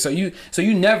 Yeah. So you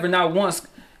never, not once,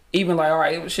 even like, all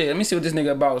right, shit, let me see what this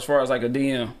nigga about as far as like a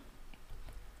DM.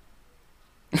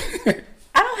 I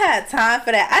don't have time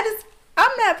for that.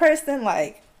 I'm that person,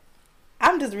 like,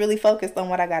 I'm just really focused on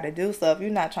what I got to do. So if you're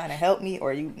not trying to help me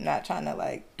or you not trying to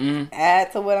like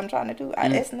add to what I'm trying to do,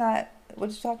 it's not. What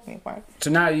you talking to me for?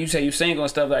 So now you say you single and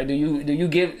stuff, like, do you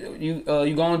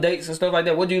go on dates and stuff like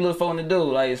that? What do you look for to do,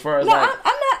 like, as far as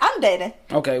I'm dating.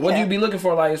 Okay, what do you be looking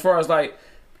for, like, as far as like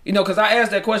you know, because I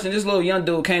asked that question. This little young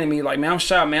dude came to me like, man, I'm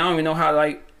shy, man. I don't even know how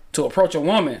like to approach a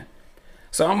woman.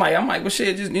 So I'm like, well,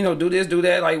 shit, just, you know, do this, do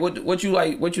that. Like, what you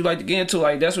like to get into?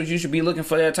 Like, that's what you should be looking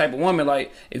for, that type of woman.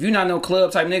 Like, if you're not no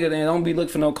club type nigga, then don't be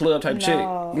looking for no club type chick. You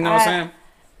know what I'm saying?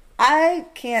 I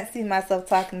can't see myself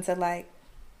talking to like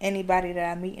anybody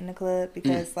that I meet in the club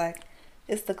because like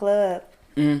it's the club.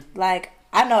 Like,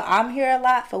 I know I'm here a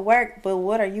lot for work, but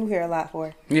what are you here a lot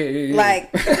for? Yeah. Like,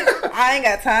 I ain't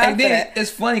got time for that.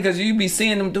 It's funny because you be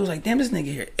seeing them dudes like, damn, this nigga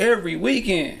here every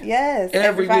weekend. Yes.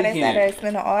 Every Friday, weekend. Saturday,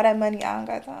 spending all that money. I don't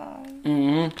got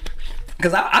time.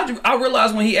 Because I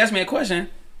realized when he asked me a question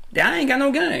that I ain't got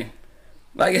no game.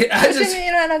 Like, What you mean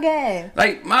you don't have no game?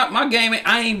 Like, my game,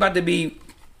 I ain't about to be,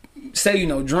 say, you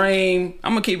know, dream.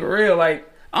 I'm going to keep it real. Like,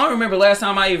 I don't remember last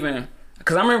time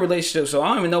because I'm in a relationship, so I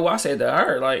don't even know what I said to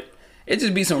her. Like, it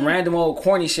just be some random old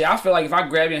corny shit. I feel like if I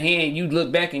grab your hand, you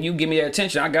look back and you give me that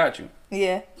attention, I got you.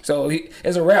 Yeah. So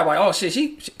it's a rap like, oh shit,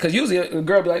 because usually a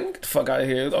girl be like, get the fuck out of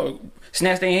here, or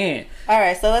snatch their hand. All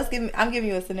right, so I'm giving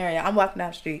you a scenario. I'm walking down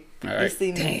the street. All right. You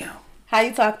see me. Damn. How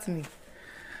you talk to me?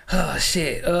 Oh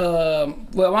shit.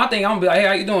 Well, my thing, I'm gonna be like, hey,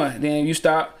 how you doing? Then you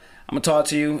stop. I'm gonna talk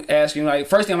to you, ask you, like,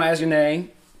 first thing I'm gonna ask your name.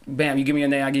 Bam, you give me your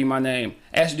name, I give you my name.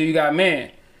 Ask you, do you got a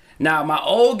man? Now, my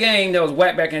old game that was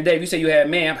whack back in the day, if you say you had a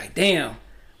man, I'm like, damn.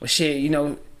 Well, shit, you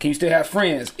know, can you still have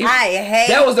friends? I hate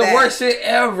that. Was the worst shit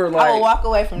ever. Like, I will walk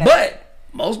away from that. But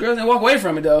most girls didn't walk away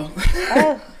from it, though.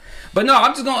 Oh. But no,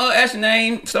 I'm just gonna ask your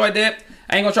name, stuff like that.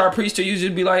 I ain't gonna try to preach to you.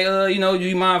 Just be like, you know, do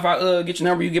you mind if I get your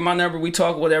number? You get my number, we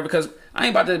talk, whatever. Because I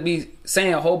ain't about to be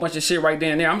saying a whole bunch of shit right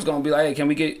then and there. I'm just gonna be like, hey, can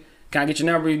I get your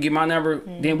number? You get my number.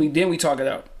 Then we talk it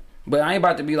out. But I ain't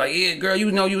about to be like, yeah, girl,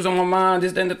 you know you was on my mind,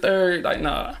 this, then the third. Like,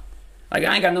 nah. Like,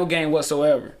 I ain't got no game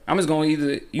whatsoever. I'm just going to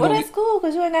either... That's cool,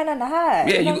 because you ain't got nothing to hide.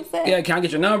 Yeah, you know what I'm saying? Can I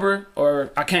get your number?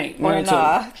 Or I can't. One or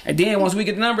two. And then once we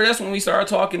get the number, that's when we start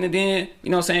talking, and then, you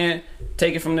know what I'm saying,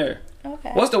 take it from there.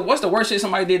 Okay. What's the worst shit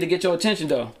somebody did to get your attention,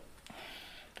 though?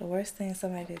 The worst thing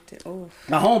somebody did to... Oof.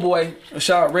 My homeboy,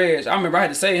 shout out Reg, I remember I had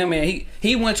to say him, man,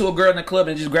 he went to a girl in the club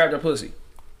and just grabbed her pussy.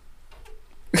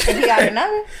 And he got her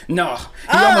number? No.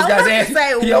 He almost got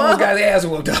his ass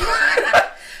whooped, though.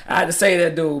 I had to say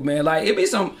that dude, man. Like, it be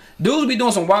some dudes be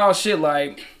doing some wild shit.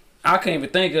 Like, I can't even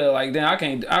think of like that.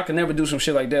 I can never do some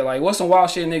shit like that. Like, what's some wild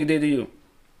shit a nigga did to you?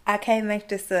 I can't make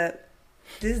this up.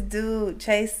 This dude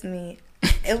chased me.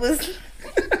 It was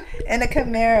in a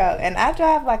Camaro, and I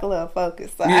drive like a little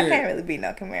Focus, so I can't really be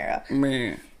no Camaro.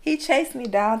 Man, he chased me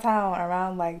downtown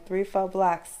around like 3-4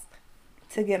 blocks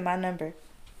to get my number.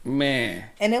 Man,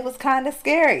 and it was kind of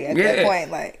scary at that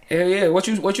point. Like, yeah. What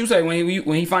you say when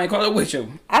he finally caught up with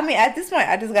you? I mean, at this point,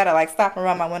 I just gotta like stop and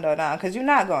run my window down because you're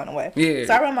not going away. Yeah.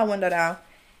 So I run my window down.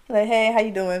 He's like, hey, how you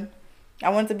doing? I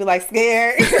wanted to be like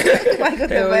scared, like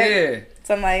with the way.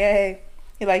 So I'm like, hey.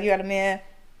 He like, you got a man?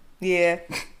 Yeah.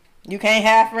 You can't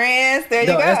have friends. There you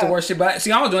go. That's the worst shit. But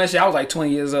see, I was doing that shit. I was like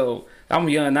 20 years old. I'm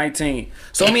young, 19.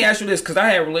 So let me ask you this, because I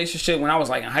had a relationship when I was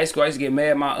like in high school. I used to get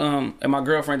mad at my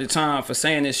girlfriend at the time for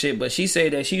saying this shit, but she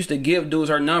said that she used to give dudes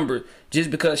her number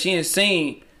just because she ain't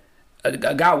seen a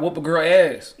guy whoop a girl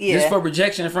ass. Yeah. Just for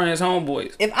rejection in front of his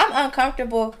homeboys. If I'm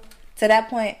uncomfortable to that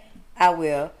point, I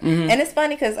will. Mm-hmm. And it's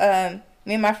funny because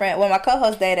me and my friend, my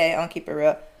co-host Day on Keep It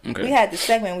Real, we had this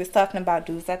segment. We was talking about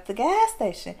dudes at the gas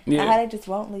station and how they just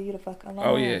won't leave you the fuck alone.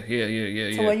 Oh yeah.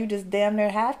 So where you just damn near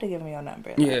have to give me your number.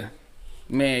 Like. Yeah.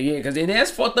 Man, yeah, because that's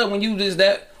fucked up when you just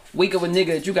that weak of a nigga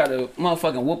that you got to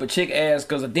motherfucking whoop a chick ass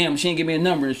because of damn, she ain't give me a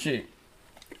number and shit.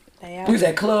 We was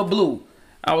at Club Blue.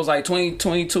 I was like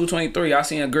 22, 23. I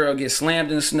seen a girl get slammed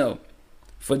in the snow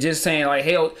for just saying like,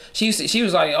 hell, she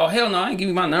was like, oh, hell no, I ain't give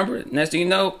you my number. Next thing you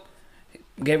know,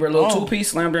 gave her a little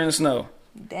two-piece, slammed her in the snow.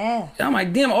 Damn. And I'm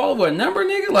like, damn, all over a number,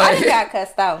 nigga? Like, I got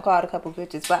cussed out and called a couple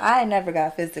bitches, but I ain't never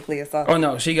got physically assaulted. Oh,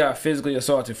 no, she got physically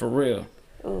assaulted for real.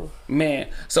 Ooh. Man,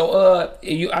 so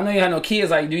I know you have no kids.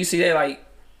 Like, do you see that? Like,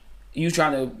 you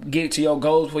trying to get to your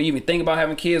goals before you even think about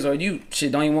having kids, or you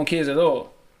don't even want kids at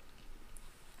all?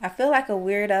 I feel like a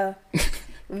weirdo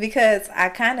because I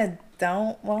kind of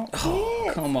don't want kids.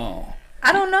 Oh, come on.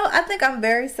 I don't know. I think I'm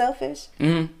very selfish.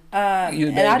 Mm-hmm.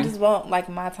 And I just want like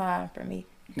my time for me.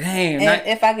 Damn. And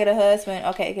if I get a husband,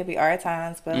 okay, it could be our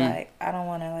times, but like I don't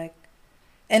want to like.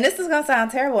 And this is gonna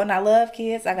sound terrible, and I love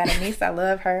kids. I got a niece, I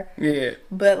love her. Yeah.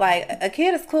 But like a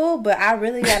kid is cool, but I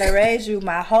really gotta raise you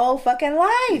my whole fucking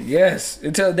life. Yes,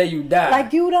 until the day you die.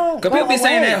 Like you don't. Cause people be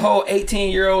saying that whole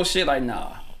 18-year-old shit. Like,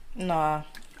 nah.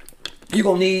 You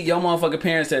gonna need your motherfucking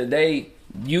parents till the day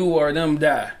you or them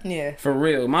die. Yeah. For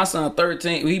real. My son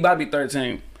 13. He about to be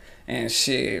 13, and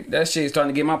shit, that shit's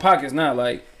starting to get my pockets now.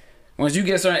 Like, Once you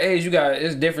get a certain age,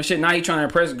 it's different shit. Now he trying to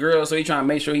impress girls, so he trying to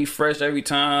make sure he fresh every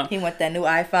time. He want that new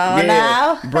iPhone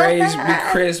now. Braids be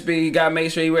crispy. He gotta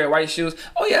make sure he wear white shoes.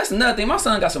 Oh yeah, that's another thing. My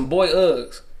son got some boy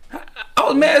Uggs. I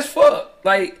was mad as fuck.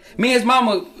 Like, me and his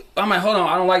mama, I'm like, hold on,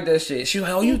 I don't like that shit. She was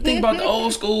like, oh, you think about the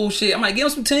old school shit. I'm like, give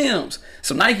him some Timbs,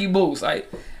 some Nike boots. Like,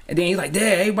 and then he's like,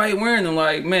 Dad, everybody wearing them.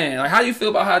 Like, man, like, how do you feel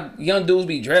about how young dudes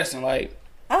be dressing? Like,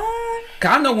 cause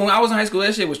I know when I was in high school,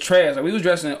 that shit was trash. Like, we was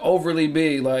dressing overly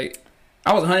big. Like,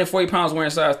 I was 140 pounds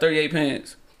wearing size 38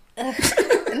 pants.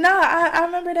 No, I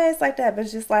remember days like that, but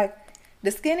it's just like, the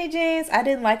skinny jeans, I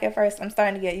didn't like at first. I'm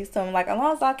starting to get used to them. Like, as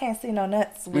long as I can't see no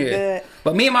nuts, we're good.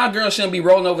 But me and my girl shouldn't be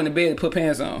rolling over in the bed to put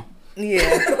pants on.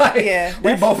 Yeah. Like, yeah.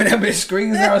 We both in that bitch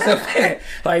screaming ourselves.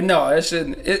 Like, no, that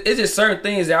shouldn't. It's just certain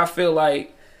things that I feel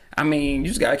like, I mean, you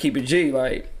just got to keep it G.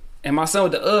 Like, and my son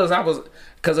with the Uggs,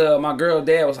 because my girl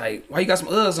dad was like, why you got some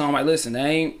Uggs on? I'm like, listen,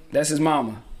 that's his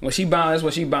mama. When she buying, that's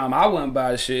what she buying. I wouldn't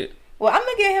buy the shit. Well, I'm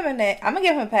going to give him a name. I'm going to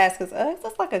give him a pass because Uggs,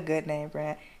 that's like a good name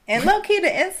brand. And low key,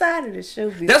 the inside of the shoe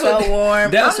be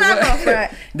warm. That's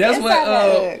what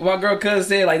my girl cousin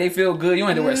said. Like, they feel good. You don't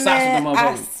have to wear socks with them motherfuckers.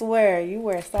 I swear, you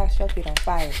wear socks, your feet on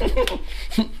fire.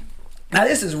 Now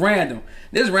this is random.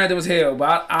 This is random as hell.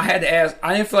 But I had to ask.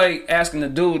 I didn't feel like asking the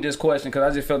dude this question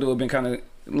because I just felt it would have been kind of a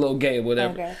little gay or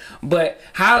whatever. Okay. But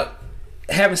how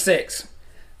having sex,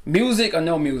 music or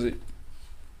no music?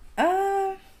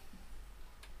 I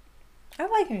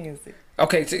like music.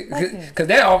 Okay, because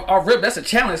that off rip, that's a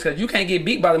challenge because you can't get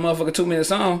beat by the motherfucker 2-minute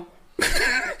song.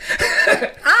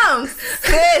 I'm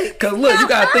sick. Because look, you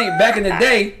gotta think back in the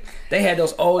day, they had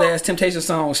those old ass Temptation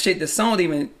songs. Shit, the song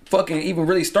didn't even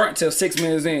really start until 6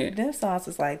 minutes in. Them songs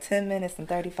was like 10 minutes and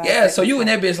 35 Yeah, seconds. So you and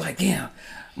that bitch like, damn,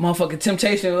 motherfucking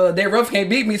Temptation, they rough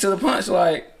can't beat me to the punch.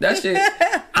 Like, that shit.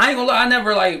 I ain't gonna lie, I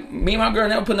never, like, me and my girl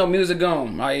never put no music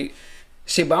on. Like,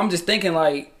 shit, but I'm just thinking,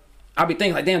 like, I be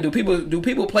thinking like, damn, do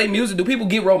people play music? Do people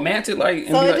get romantic? Like,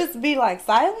 so it just be like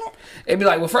silent? It'd be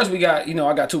like, well, first we got,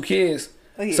 I got 2 kids,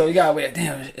 so you got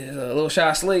damn, it's a little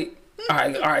shy sleep. All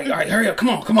right, hurry up, come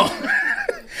on.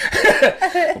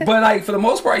 But like for the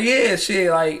most part, yeah, shit.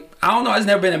 Like I don't know, I've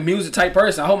never been a music type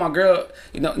person. I hope my girl,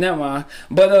 never mind.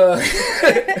 But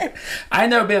I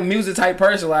ain't never been a music type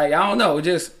person. Like I don't know.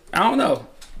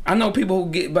 I know people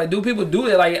who get, but do people do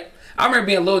it? Like I remember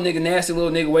being a little nigga, nasty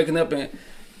little nigga, waking up and.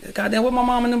 Goddamn, what my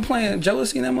mom and them playing?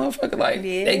 Jealousy and that motherfucker. Like,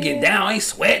 They get down, ain't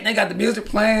sweating. They got the music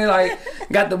playing. Like,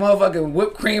 got the motherfucking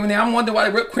whipped cream in there. I'm wondering why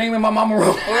they whipped cream in my mama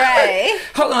room. Right.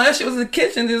 Hold on, that shit was in the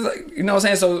kitchen. Just like, you know what I'm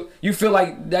saying? So, you feel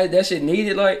like that shit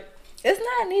needed? Like, it's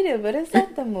not needed, but it's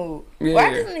not the mood. Yeah. Well,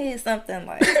 I just need something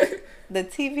like the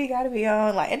TV got to be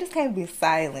on. Like, it just can't be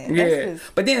silent. Yeah.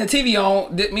 But then the TV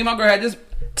on, me and my girl had this.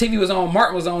 TV was on,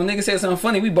 Martin was on, nigga said something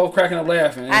funny, we both cracking up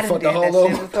laughing. I done did that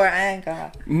shit before, I ain't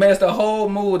gonna. Messed the whole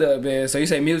mood up, man. So you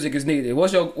say music is needed.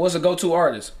 What's a go-to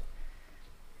artist?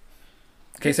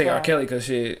 Can't say R. Kelly, cause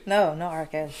shit. No R.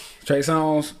 Kelly. Trey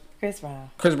Songz. Chris Brown.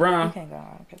 Chris Brown? You can't go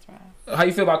on Chris Brown. How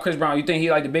you feel about Chris Brown? You think he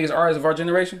like the biggest artist of our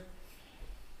generation?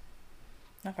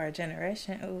 Of our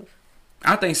generation? Oof.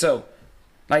 I think so.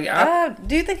 Like,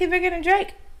 do you think he's bigger than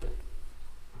Drake?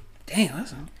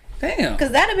 Damn. Because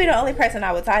that'd be the only person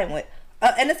I would tie him with.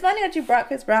 And it's funny that you brought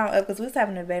Chris Brown up because we was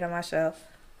having a debate on my show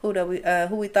who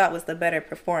we thought was the better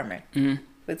performer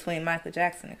between Michael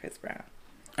Jackson and Chris Brown.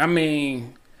 I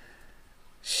mean,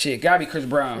 shit, gotta be Chris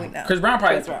Brown. Chris Brown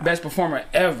probably the best performer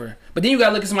ever. But then you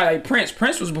gotta look at somebody like Prince.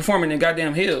 Prince was performing in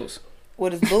goddamn heels.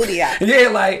 With his booty out. Yeah,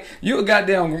 like, you a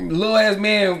goddamn little ass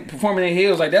man performing in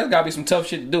heels. Like, that's gotta be some tough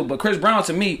shit to do. But Chris Brown,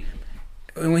 to me,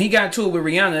 when he got into it with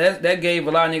Rihanna, that gave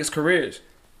a lot of niggas careers.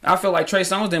 I feel like Trey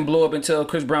Songz didn't blow up until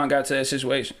Chris Brown got to that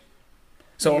situation.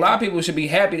 So a lot of people should be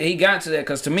happy that he got to that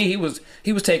because to me he was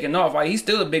taking off. Like he's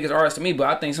still the biggest artist to me, but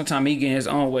I think sometimes he getting his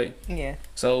own way. Yeah.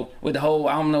 So with the whole,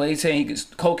 I don't know, they saying he gets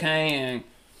cocaine and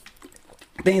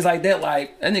things like that.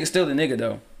 Like that nigga still the nigga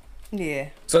though. Yeah.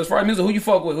 So as far as music, who you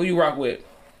fuck with? Who you rock with?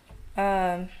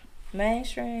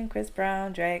 Mainstream, Chris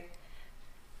Brown, Drake.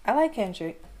 I like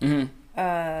Kendrick. J.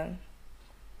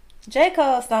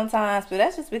 Cole sometimes, but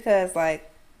that's just because like.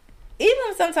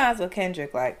 Even sometimes with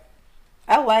Kendrick, like,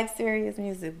 I like serious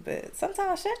music, but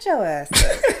sometimes shut your ass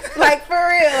up. Like, for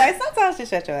real. Like, sometimes you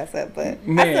shut your ass up, but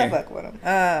I still fuck with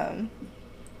him.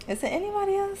 Is there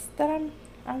anybody else that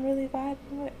I'm really vibing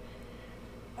with?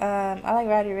 I like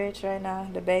Roddy Ricch right now,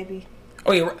 the baby.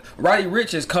 Oh, yeah, Roddy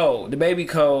Ricch is cold. The baby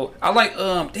cold. I like,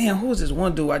 damn, who was this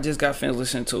one dude I just got finished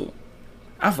listening to?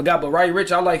 I forgot, but Roddy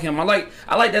Ricch, I like him. I like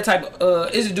that type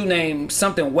of, is a dude named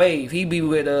something Wave. He be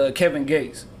with Kevin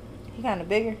Gates. He kind of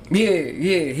bigger.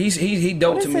 Yeah. He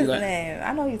dope to me. What is his name?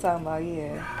 I know who you're talking about.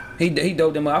 Yeah. He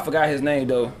doped him up. I forgot his name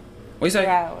though. What you say?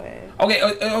 Rod Wave.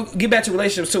 Okay, get back to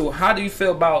relationships too. How do you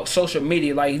feel about social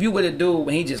media? Like, if you with a dude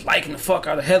and he just liking the fuck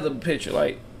out of Heather picture,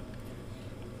 like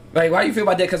why do you feel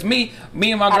about that? Because me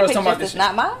and my girls talking about this.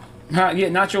 Not mine. Huh? Yeah,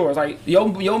 not yours. Like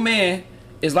your man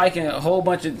is liking a whole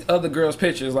bunch of other girls'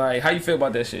 pictures. Like, how you feel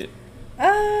about that shit?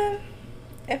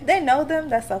 If they know them,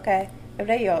 that's okay. If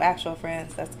they your actual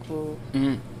friends, that's cool.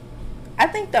 Mm-hmm. I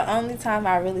think the only time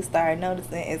I really started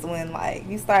noticing is when, like,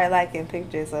 you start liking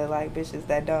pictures of, like, bitches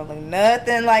that don't look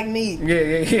nothing like me.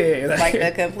 Yeah. Like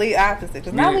the complete opposite.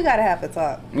 Because now we gotta have a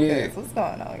talk. Yeah. What's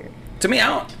going on here? To me,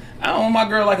 I don't want my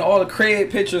girl liking all the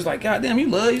cred pictures. Like, goddamn, you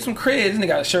love you some cred. This nigga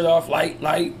got a shirt off, like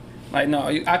no,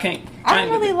 I can't. I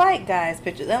don't really like guys'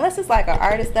 pictures unless it's like an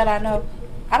artist that I know.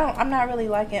 I'm not really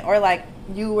liking, or like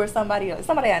you or somebody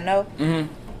I know.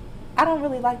 Mm-hmm. I don't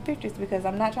really like pictures because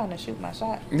I'm not trying to shoot my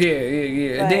shot.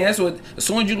 Yeah. And then that's what, as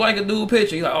soon as you like a dude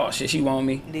picture, you're like, oh shit, she want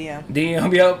me.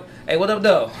 DM, yep. Hey, what up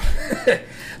though?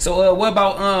 So what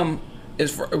about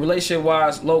is for relationship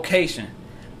wise location?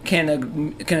 Can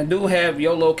a dude have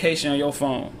your location on your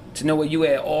phone to know where you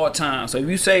at all times? So if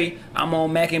you say I'm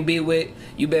on Mac and Bewick,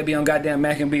 you better be on goddamn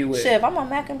Mac and Bewick. Shit, if I'm on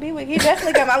Mac and Bewick, he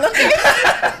definitely got my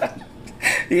location.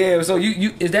 Yeah, so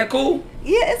you is that cool?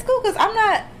 Yeah, it's cool because I'm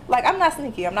not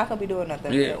sneaky. I'm not gonna be doing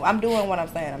nothing. Yeah. I'm doing what I'm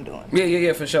saying I'm doing.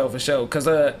 Yeah, for sure. Cause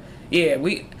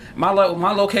my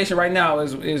location right now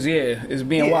is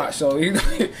being watched. So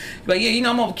but yeah,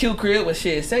 I'm on Q crib with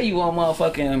shit. Say you on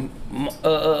motherfucking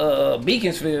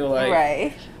Beaconsfield, like.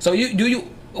 Right. So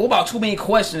what about too many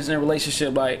questions in a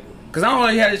relationship, like? Cause I don't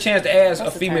really have the chance to ask a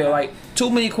female like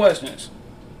too many questions.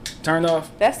 Turn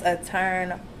off. That's a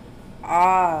turn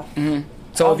off. Mm-hmm.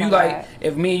 So if you like,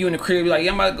 if me and you in the crib, you're like,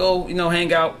 yeah, I'm about to go,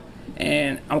 hang out,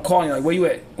 and I'm calling you, like, where you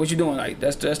at? What you doing? Like,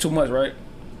 that's too much, right?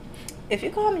 If you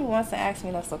call me once and ask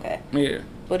me, that's okay. Yeah.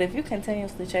 But if you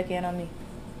continuously check in on me,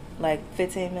 like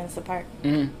 15 minutes apart,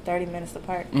 30 minutes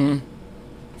apart,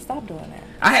 stop doing that.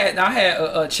 I had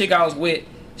a chick I was with.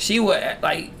 She would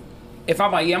like, if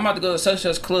I'm like, yeah, I'm about to go to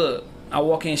such club. I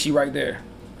walk in, she right there.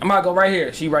 I'm about to go right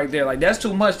here. She right there. Like, that's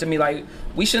too much to me. Like,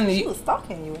 we shouldn't. She was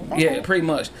stalking you. Yeah, pretty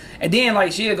much. And then,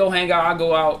 like, she'll go hang out. I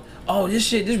go out. Oh,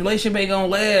 this relationship ain't gonna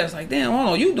last. Like, damn, hold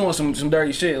on. You doing some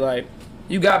dirty shit. Like,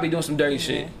 you gotta be doing some dirty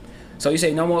shit. So you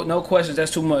say no questions.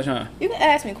 That's too much, huh? You can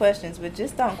ask me questions, but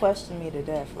just don't question me to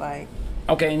death. Like.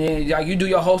 Okay, and then like you do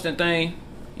your hosting thing.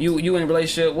 You in a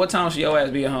relationship. What time should your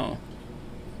ass be at home?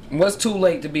 What's too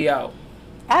late to be out?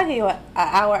 I give you an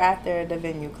hour after the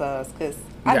venue closed, cause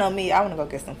I know me. I want to go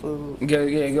get some food. Go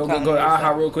to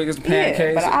IHOP real quick. Get some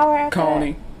pancakes. But an hour after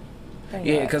Coney.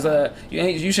 Yeah, cause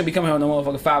you shouldn't be coming home no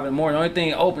motherfucking 5 in the morning. The only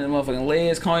thing open is motherfucking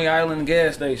Led's, Coney Island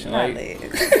gas station. Like,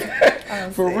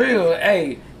 for real.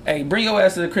 Hey, bring your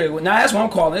ass to the crib. Now that's what I'm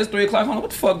calling. It's 3 o'clock. What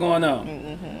the fuck going on?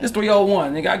 It's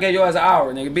 3:01. Nigga, I gave your ass an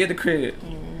hour. Nigga, be at the crib.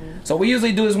 So we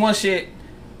usually do this one shit.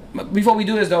 Before we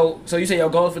do this though, so you say your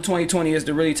goal for 2020 is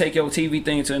to really take your TV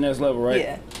thing to the next level, right?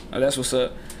 Yeah. Oh, that's what's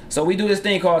up. So we do this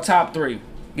thing called top 3.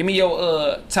 Give me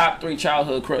your top 3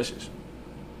 childhood crushes.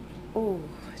 Ooh,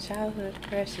 childhood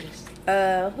crushes.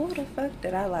 Who the fuck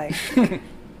did I like?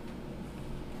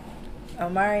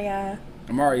 Omarion.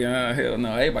 Hell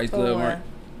no. Everybody's love Omarion.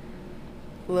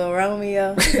 Lil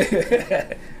Romeo.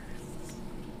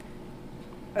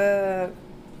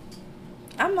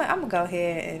 I'm gonna go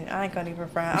ahead and I ain't gonna even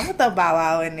front. I'm gonna throw Bow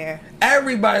Wow in there.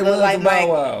 Everybody loves like Bow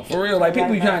Wow. For real. Like,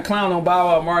 people trying to clown on Bow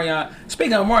Wow, Marion.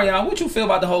 Speaking of Marion, what you feel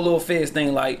about the whole little Fizz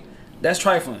thing? Like, that's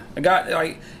trifling.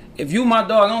 If you my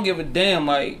dog, I don't give a damn.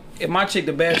 Like, if my chick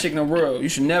the bad chick in the world, you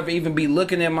should never even be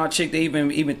looking at my chick to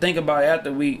even think about it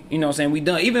after we, you know what I'm saying, we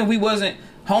done. Even if we wasn't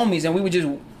homies and we were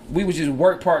just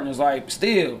work partners, like, it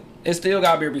still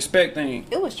gotta be a respect thing.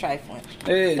 It was trifling.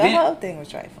 The whole thing was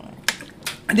trifling.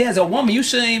 And then as a woman, you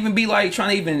shouldn't even be like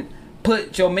trying to even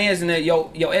put your man's in that your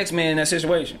ex-man in that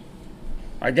situation.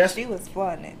 I guess she was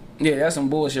fun it. Yeah, that's some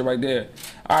bullshit right there.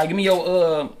 All right, give me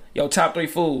your top 3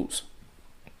 foods.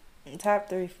 Top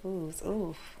 3 foods.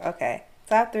 Ooh, okay.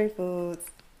 Top 3 foods.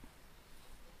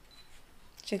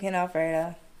 Chicken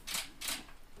Alfredo.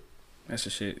 That's the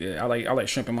shit. Yeah, I like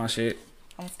shrimp in my shit.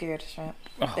 I'm scared of shrimp.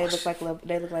 They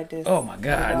look like this. Oh my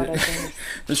god,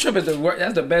 the shrimp is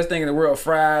that's the best thing in the world.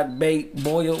 Fried, baked,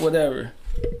 boiled, whatever.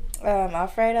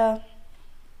 Alfredo,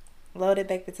 loaded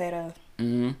baked potato,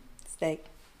 steak.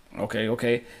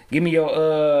 Okay. Give me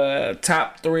your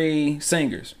top 3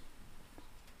 singers.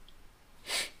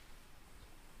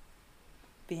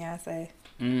 Beyonce.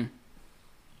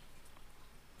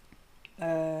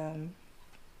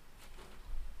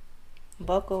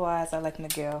 Vocal wise, I like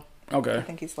Miguel. Okay. I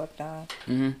think he slept on.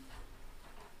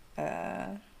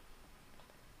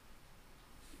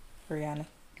 Rihanna.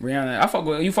 I fuck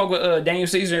with Daniel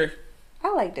Caesar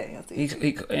I like Danielle Caesar.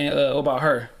 And what about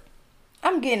her?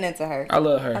 I'm getting into her. I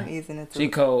love her. I'm easing into She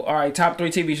cold. All right, top 3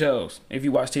 TV shows if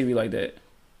you watch TV like that.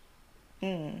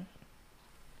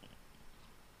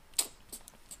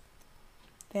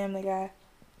 Family Guy.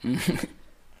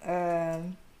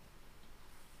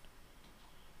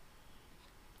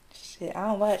 Shit, I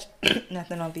don't watch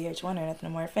nothing on VH1 or nothing no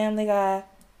more. Family Guy.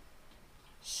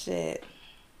 Shit.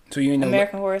 So you ain't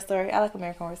American Horror Story. I like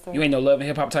American Horror Story. You ain't no Love and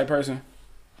Hip Hop type person?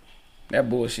 That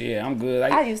bullshit. Yeah, I'm good.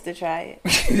 I used to try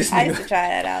it. I used to try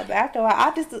that out, but after a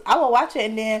while, I would watch it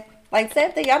and then like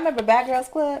same thing. Y'all remember Bad Girls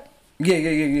Club?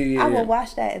 Yeah. I would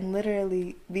watch that and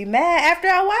literally be mad after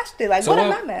I watched it. Like, so what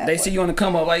am I mad? They see you on the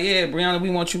come up, like, yeah, Brianna,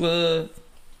 we want you Love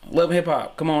and Hip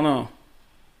Hop. Come on.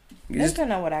 It depends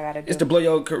on what I gotta do. It's to blow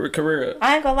your career up.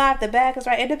 I ain't gonna lie, if the bag is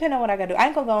right, it depends on what I gotta do. I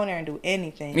ain't gonna go in there and do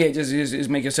anything. Yeah, just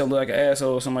make yourself look like an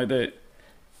asshole or something like that.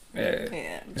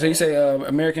 Yeah. So you say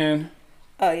American?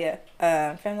 Oh yeah,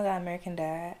 Family Guy, American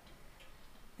Dad,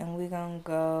 and we gonna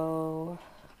go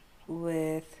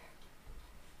with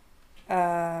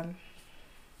Atlanta.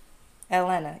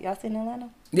 Y'all seen Atlanta?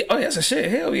 Yeah. Oh, that's a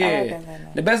shit. Hell yeah. I like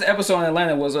Atlanta. The best episode in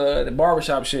Atlanta was the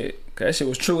barbershop shit. Cause that shit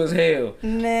was true as hell.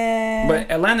 Man.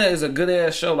 But Atlanta is a good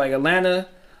ass show. Like Atlanta,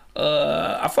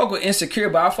 I fuck with Insecure,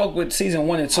 but I fuck with season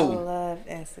 1 and 2. I love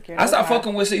Insecure. I stopped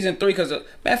fucking with season 3 because, matter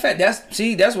of fact, that's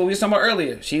what we was talking about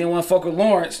earlier. She didn't want to fuck with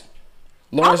Lawrence.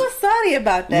 I was sorry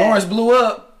about that. Lawrence blew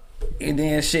up, and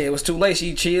then shit, it was too late.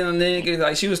 She cheated on niggas.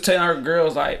 Like she was telling her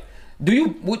girls, like,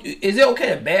 is it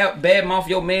okay to bad mouth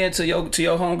your man to your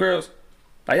homegirls?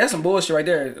 Like that's some bullshit right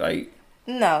there. Like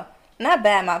no, not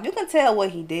bad mouth. You can tell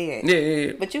what he did.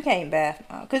 Yeah. But you can't bad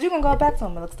mouth because you can go back to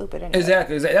him and look stupid anyway.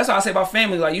 Exactly. That's what I say about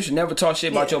family. Like you should never talk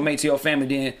shit about your mate to your family.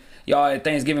 Then y'all at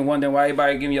Thanksgiving wondering why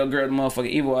everybody giving your girl the motherfucking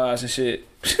evil eyes and shit.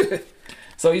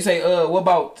 So you say, what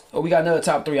about? We got another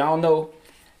top 3. I don't know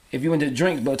if you into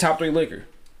drinks, but top 3 liquor.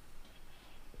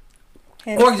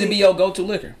 Hennessy. Or it be your go-to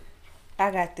liquor.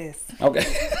 I got this. Okay.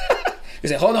 You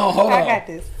said, hold on. I got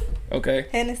this. Okay.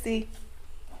 Hennessy,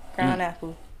 Crown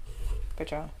Apple,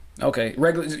 Patron. Okay.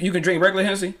 You can drink regular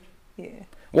Hennessy? Yeah.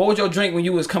 What was your drink when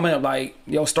you was coming up? Like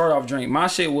your start off drink? My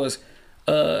shit was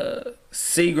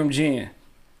Seagram gin.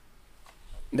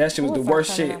 That shit was the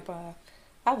worst shit.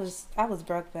 I was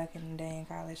broke back in the day in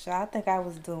college, so I think I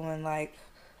was doing like,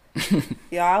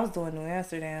 I was doing New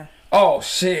Amsterdam. Oh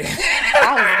shit!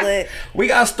 I was lit. We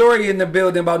got a story in the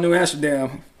building about New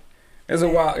Amsterdam. It's a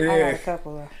while. Yeah. I got a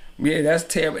couple of. Yeah, that's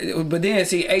terrible. But then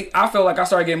see, I felt like I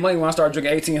started getting money when I started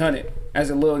drinking 1800 as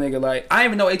a little nigga. Like I didn't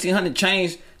even know 1800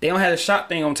 changed. They don't have a shot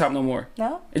thing on top no more.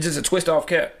 No. It's just a twist off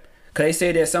cap. Cause they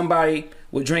said that somebody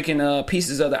was drinking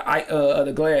pieces of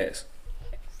the glass.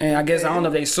 And I guess I don't know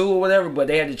if they sued or whatever, but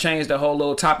they had to change the whole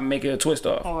little top and make it a twist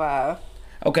off. Wow.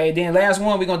 Okay, then last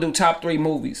one, we're gonna do top 3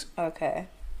 movies. Okay.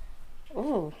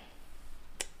 Ooh.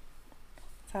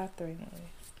 Top 3 movies.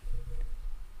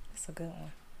 That's a good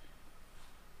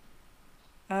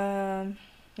one.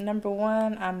 Number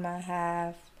 1, I'm gonna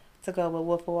have to go with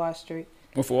Wolf of Wall Street.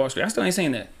 Wolf of Wall Street. I still ain't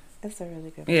seen that. It's a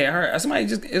really good one. Yeah, I heard.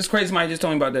 It's crazy. Somebody just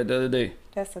told me about that the other day.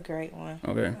 That's a great one.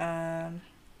 Okay.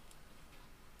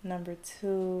 Number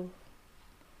 2.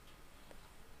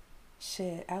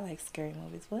 Shit, I like scary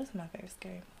movies. What is my favorite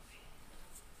scary movie?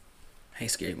 I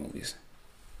hate scary movies.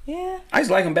 Yeah. I used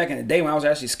to like them back in the day when I was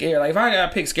actually scared. Like if I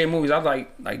gotta pick scary movies, I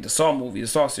like the Saw movie, the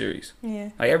Saw series. Yeah.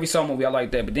 Like every Saw movie, I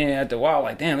like that. But then after a while,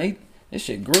 like damn, this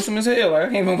shit gruesome as hell. Like I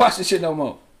can't even watch this shit no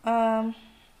more. I'm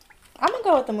gonna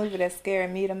go with the movie that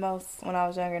scared me the most when I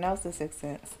was younger, and that was The Sixth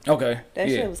Sense. Okay. That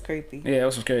shit was creepy. Yeah, that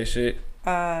was some scary shit.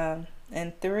 And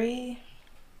 3.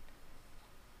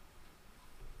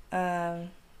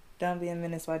 Don't be a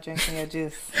menace while drinking your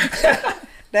juice.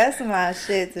 That's my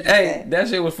shit to Hey, that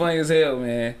shit was funny as hell,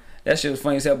 man. That shit was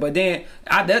funny as hell. But then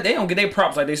they don't get their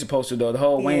props like they supposed to though. The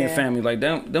whole Wayne family, like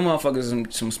them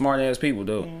motherfuckers, some smart ass people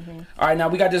though. Mm-hmm. All right, now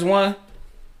we got this one.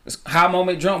 This high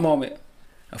moment, drunk moment.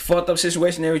 A fucked up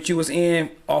situation that you was in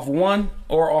off one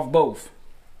or off both.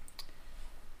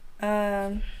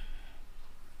 I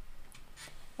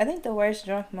think the worst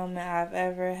drunk moment I've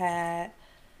ever had.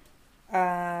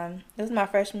 It was my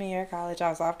freshman year of college. I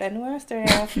was off at New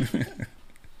Amsterdam.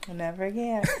 Never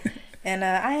again. And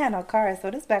I had no car,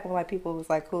 so this back when like people was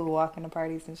like cool walking to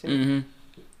parties and shit. Mm-hmm.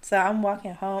 So I'm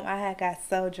walking home. I had got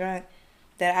so drunk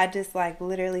that I just like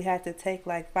literally had to take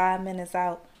like 5 minutes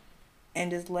out and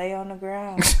just lay on the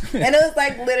ground. And it was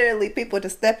like literally people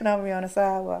just stepping over me on the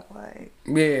sidewalk. Like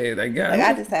yeah, they got like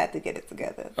I just had to get it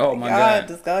together. Oh like, my God.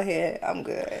 Just go ahead. I'm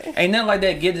good. Ain't nothing like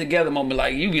that get it together moment.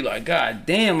 Like you be like, God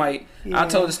damn, like I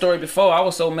told the story before. I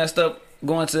was so messed up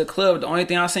going to the club. The only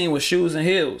thing I seen was shoes and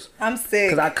heels. I'm sick.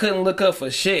 Because I couldn't look up for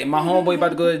shit. My homeboy about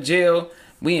to go to jail.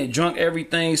 We ain't drunk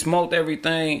everything, smoked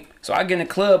everything. So I get in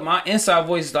the club. My inside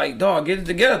voice is like, dog, get it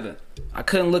together. I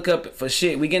couldn't look up for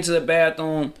shit. We get into the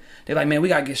bathroom. They're like, man, we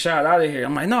got to get shot out of here.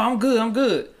 I'm like, no, I'm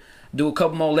good. Do a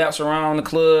couple more laps around the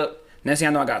club. Next thing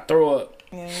I know, I got to throw up.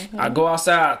 Mm-hmm. I go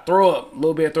outside, throw up. A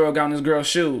little bit of throw up got on this girl's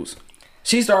shoes.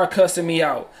 She started cussing me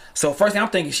out. So first thing I'm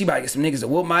thinking, she about to get some niggas to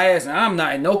whoop my ass, and I'm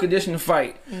not in no condition to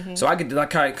fight. Mm-hmm. So I get to like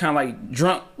kind of like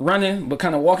drunk running, but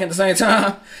kind of walking at the same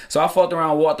time. So I fucked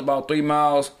around, walked about 3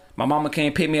 miles. My mama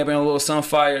came pick me up in a little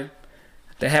Sunfire.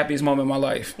 The happiest moment of my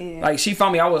life. Yeah. Like she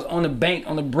found me, I was on the bank,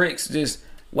 on the bricks, just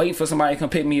waiting for somebody to come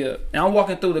pick me up. And I'm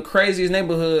walking through the craziest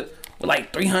neighborhood with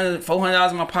like $300,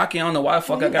 $400 in my pocket. I don't know why the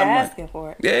fuck I got money. Asking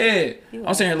for it. Yeah.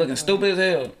 I'm sitting here looking stupid as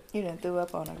hell. You done threw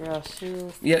up on a girl's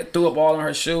shoes. Yeah, threw up all in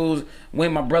her shoes. Went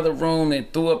in my brother's room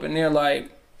and threw up in there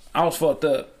like I was fucked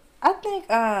up. I think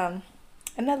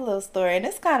another little story, and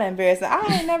it's kind of embarrassing. I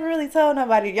ain't never really told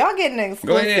nobody. Y'all getting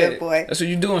exclusive, go ahead. Boy. That's what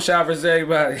you doing, Shy versus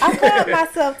everybody. I caught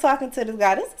myself talking to this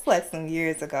guy. This is like some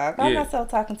years ago. I caught myself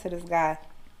talking to this guy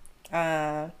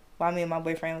while me and my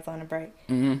boyfriend was on the break.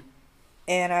 Mm-hmm.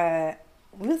 And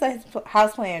we was at his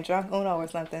house playing drunk Uno or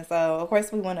something. So, of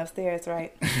course, we went upstairs,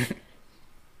 right?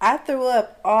 I threw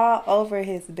up all over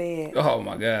his bed. Oh,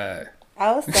 my God.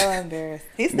 I was so embarrassed.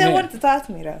 He still wanted to talk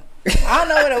to me, though. I don't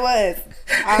know what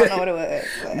it was.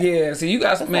 But yeah, so you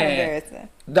got some, man.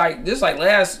 Like, just like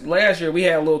last year, we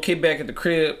had a little kickback at the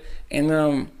crib,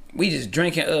 and we just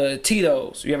drinking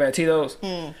Tito's. You ever had Tito's?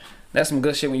 Mm. That's some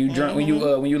good shit when you drunk, when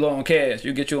you low on cash.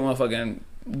 You get you a motherfucking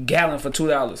gallon for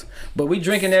 $2. But we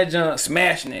drinking that junk,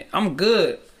 smashing it. I'm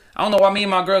good. I don't know why me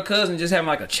and my girl cousin just having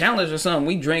like a challenge or something.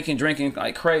 We drinking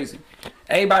like crazy.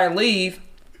 Everybody leave,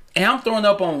 and I'm throwing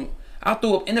up on. I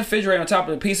threw up in the refrigerator on top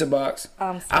of the pizza box.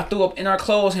 I threw up in our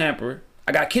clothes hamper.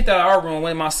 I got kicked out of our room,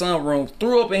 went in my son's room,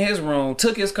 threw up in his room,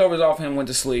 took his covers off him, went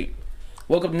to sleep.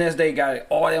 Woke up the next day, got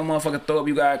all that motherfucking throw up.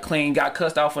 You got clean, got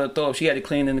cussed out for the throw up. She had to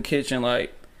clean in the kitchen.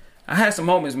 Like, I had some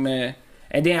moments, man.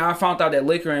 And then I found out that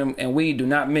liquor and weed do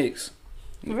not mix.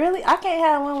 Really? I can't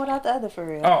have one without the other for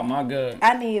real. Oh, my God.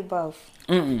 I need both.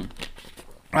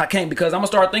 I can't because I'm going to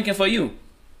start thinking for you.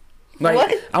 Like,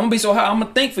 what? I'm going to be so high, I'm going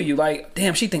to think for you. Like,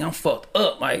 damn, she think I'm fucked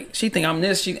up. Like, she think I'm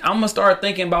this. I'm going to start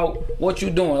thinking about what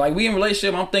you doing. Like, we in a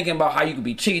relationship, I'm thinking about how you could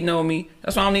be cheating on me.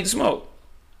 That's why I don't need to smoke.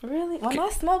 Really? When I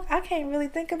smoke, I can't really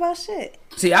think about shit.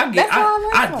 See,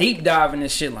 I deep dive in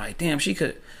this shit. Like, damn, she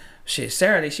could... Shit,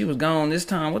 Saturday, she was gone this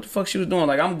time. What the fuck she was doing?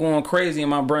 Like, I'm going crazy in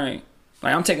my brain.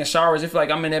 Like, I'm taking showers. It feel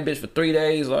like I'm in that bitch for 3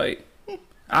 days. Like,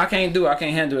 I can't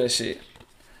handle that shit.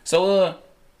 So,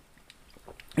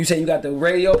 you say you got the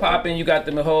radio popping, you got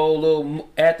the whole little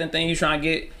acting thing you trying to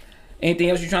get. Anything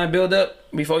else you trying to build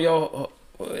up before y'all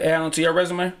add on to your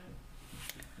resume?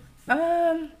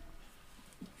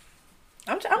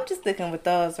 I'm just sticking with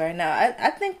those right now. I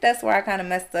think that's where I kind of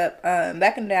messed up.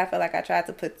 Back in the day, I felt like I tried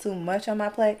to put too much on my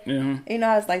plate. Mm-hmm. You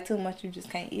know, it's like too much, you just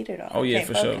can't eat it all. Oh, yeah,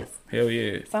 for focus. Sure. Hell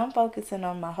yeah. So I'm focusing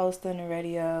on my hosting and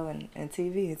radio and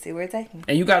TV and see where it takes me.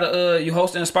 And you got you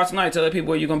hosting a spot tonight. Tell the people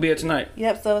where you're going to be at tonight.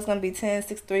 Yep, so it's going to be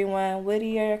 10631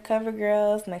 Whittier, Cover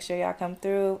Girls. Make sure y'all come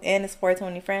through. And it's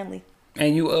 420 friendly.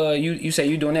 And you say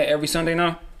you doing that every Sunday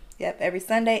now? Yep, every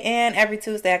Sunday and every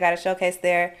Tuesday I got a showcase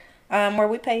there. Where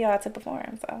we pay y'all to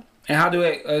perform. So. And how do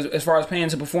it, as far as paying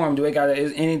to perform,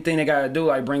 is anything they gotta do,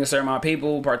 like bring a certain amount of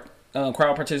people,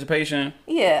 crowd participation?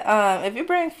 Yeah, if you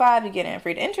bring 5, you get in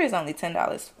free. The entry is only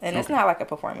 $10, and it's not like a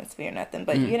performance fee or nothing,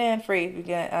 but you get in free if you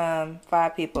get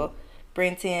 5 people.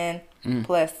 Bring 10,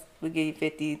 plus we give you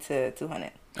 50 to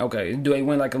 200. Okay. Do they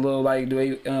win like a little, like, do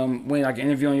they win like an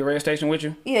interview on your radio station with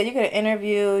you? Yeah, you get an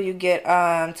interview. You get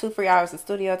 2 free hours of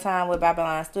studio time with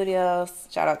Babylon Studios.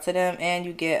 Shout out to them. And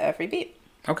you get a free beat.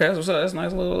 Okay, that's what's up. That's a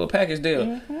nice little package deal.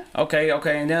 Mm-hmm. Okay.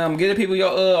 And then give the people your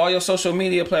all your social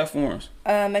media platforms.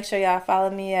 Make sure y'all follow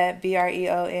me at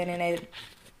BREONNA.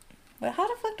 Well, how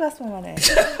the fuck do I spell my name?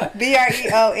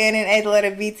 BREONNA, the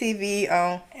letter BTV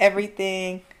on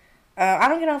everything. I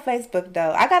don't get on Facebook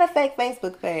though. I got a fake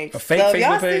Facebook page. A fake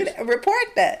Facebook page? Report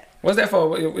that. What's that for?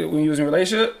 When you was in a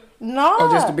relationship? No. Or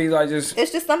just to be like just...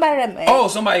 It's just somebody that made. Oh,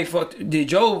 somebody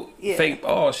did your fake...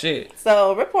 Oh, shit.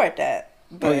 So, report that.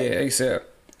 But... Oh, yeah, ASAP.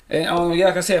 And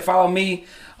like I said, follow me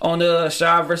on the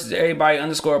Shy versus Everybody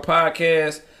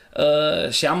 _podcast.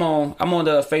 I'm on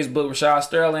the Facebook with Rashad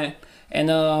Sterling.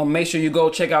 And make sure you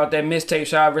go check out that mixtape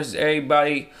Shy versus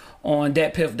Everybody on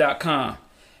datpiff.com.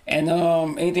 And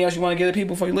anything else you want to give the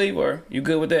people before you leave, or you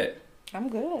good with that? I'm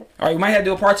good. All right, we might have to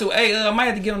do a part 2. Hey, I might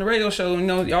have to get on the radio show. You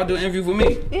know, y'all do an interview with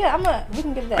me. Yeah, we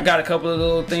can get that. I got a couple of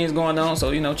little things going on,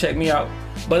 so check me out.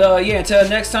 But yeah, until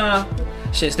next time.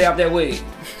 Shit, stay off that wig.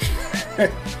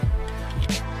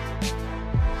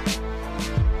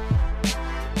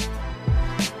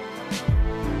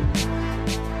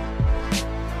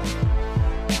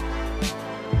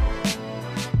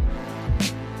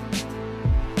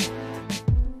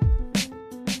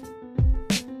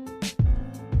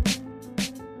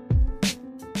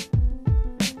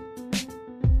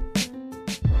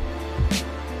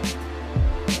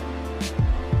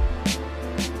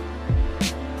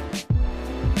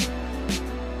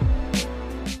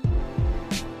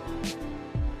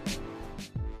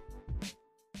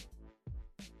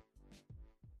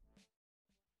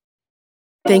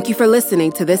 Thank you for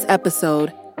listening to this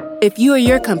episode. If you or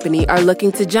your company are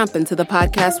looking to jump into the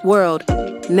podcast world,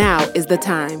 now is the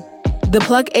time. The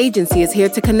Plug Agency is here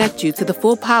to connect you to the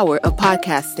full power of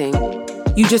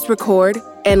podcasting. You just record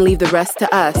and leave the rest to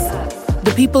us.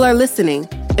 The people are listening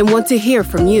and want to hear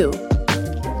from you.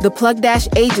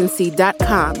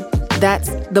 theplug-agency.com. That's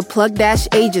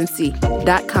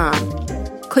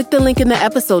theplug-agency.com. Click the link in the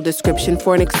episode description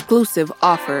for an exclusive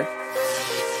offer.